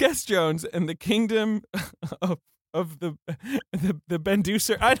far. Podcast Jones and the Kingdom of the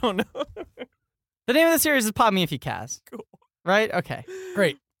Benducer. I don't know. The name of the series is Pod Me If You Cast. Cool. Right? Okay.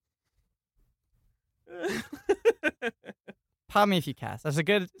 Great. Pod Me If You Cast. That's a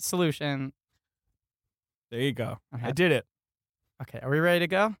good solution. There you go. Okay. I did it. Okay, are we ready to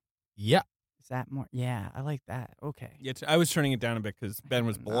go? Yeah. Is that more? Yeah, I like that. Okay. Yeah, I was turning it down a bit because Ben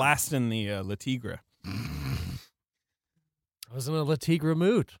was blasting the La Tigre. I was in a La Tigre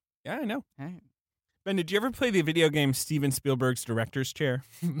mood. Yeah, I know. All right. Ben, did you ever play the video game Steven Spielberg's Director's Chair?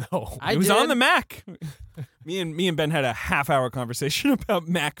 No. It was on the Mac. Me and Ben had a half-hour conversation about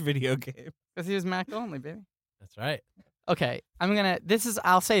Mac video games. Because he was Mac only, baby. That's right. Okay,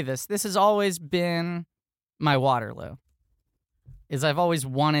 I'll say this. This has always been my Waterloo. I've always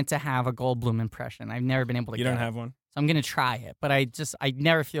wanted to have a Goldblum impression. I've never been able to You get don't it. have one? So I'm going to try it, but I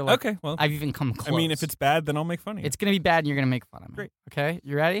never feel like okay, well, I've even come close. I mean, if it's bad, then I'll make fun of you. It's going to be bad and you're going to make fun of me. Great. Okay,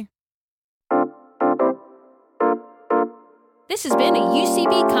 you ready? This has been a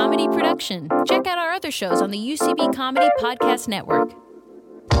UCB comedy production. Check out our other shows on the UCB Comedy Podcast Network.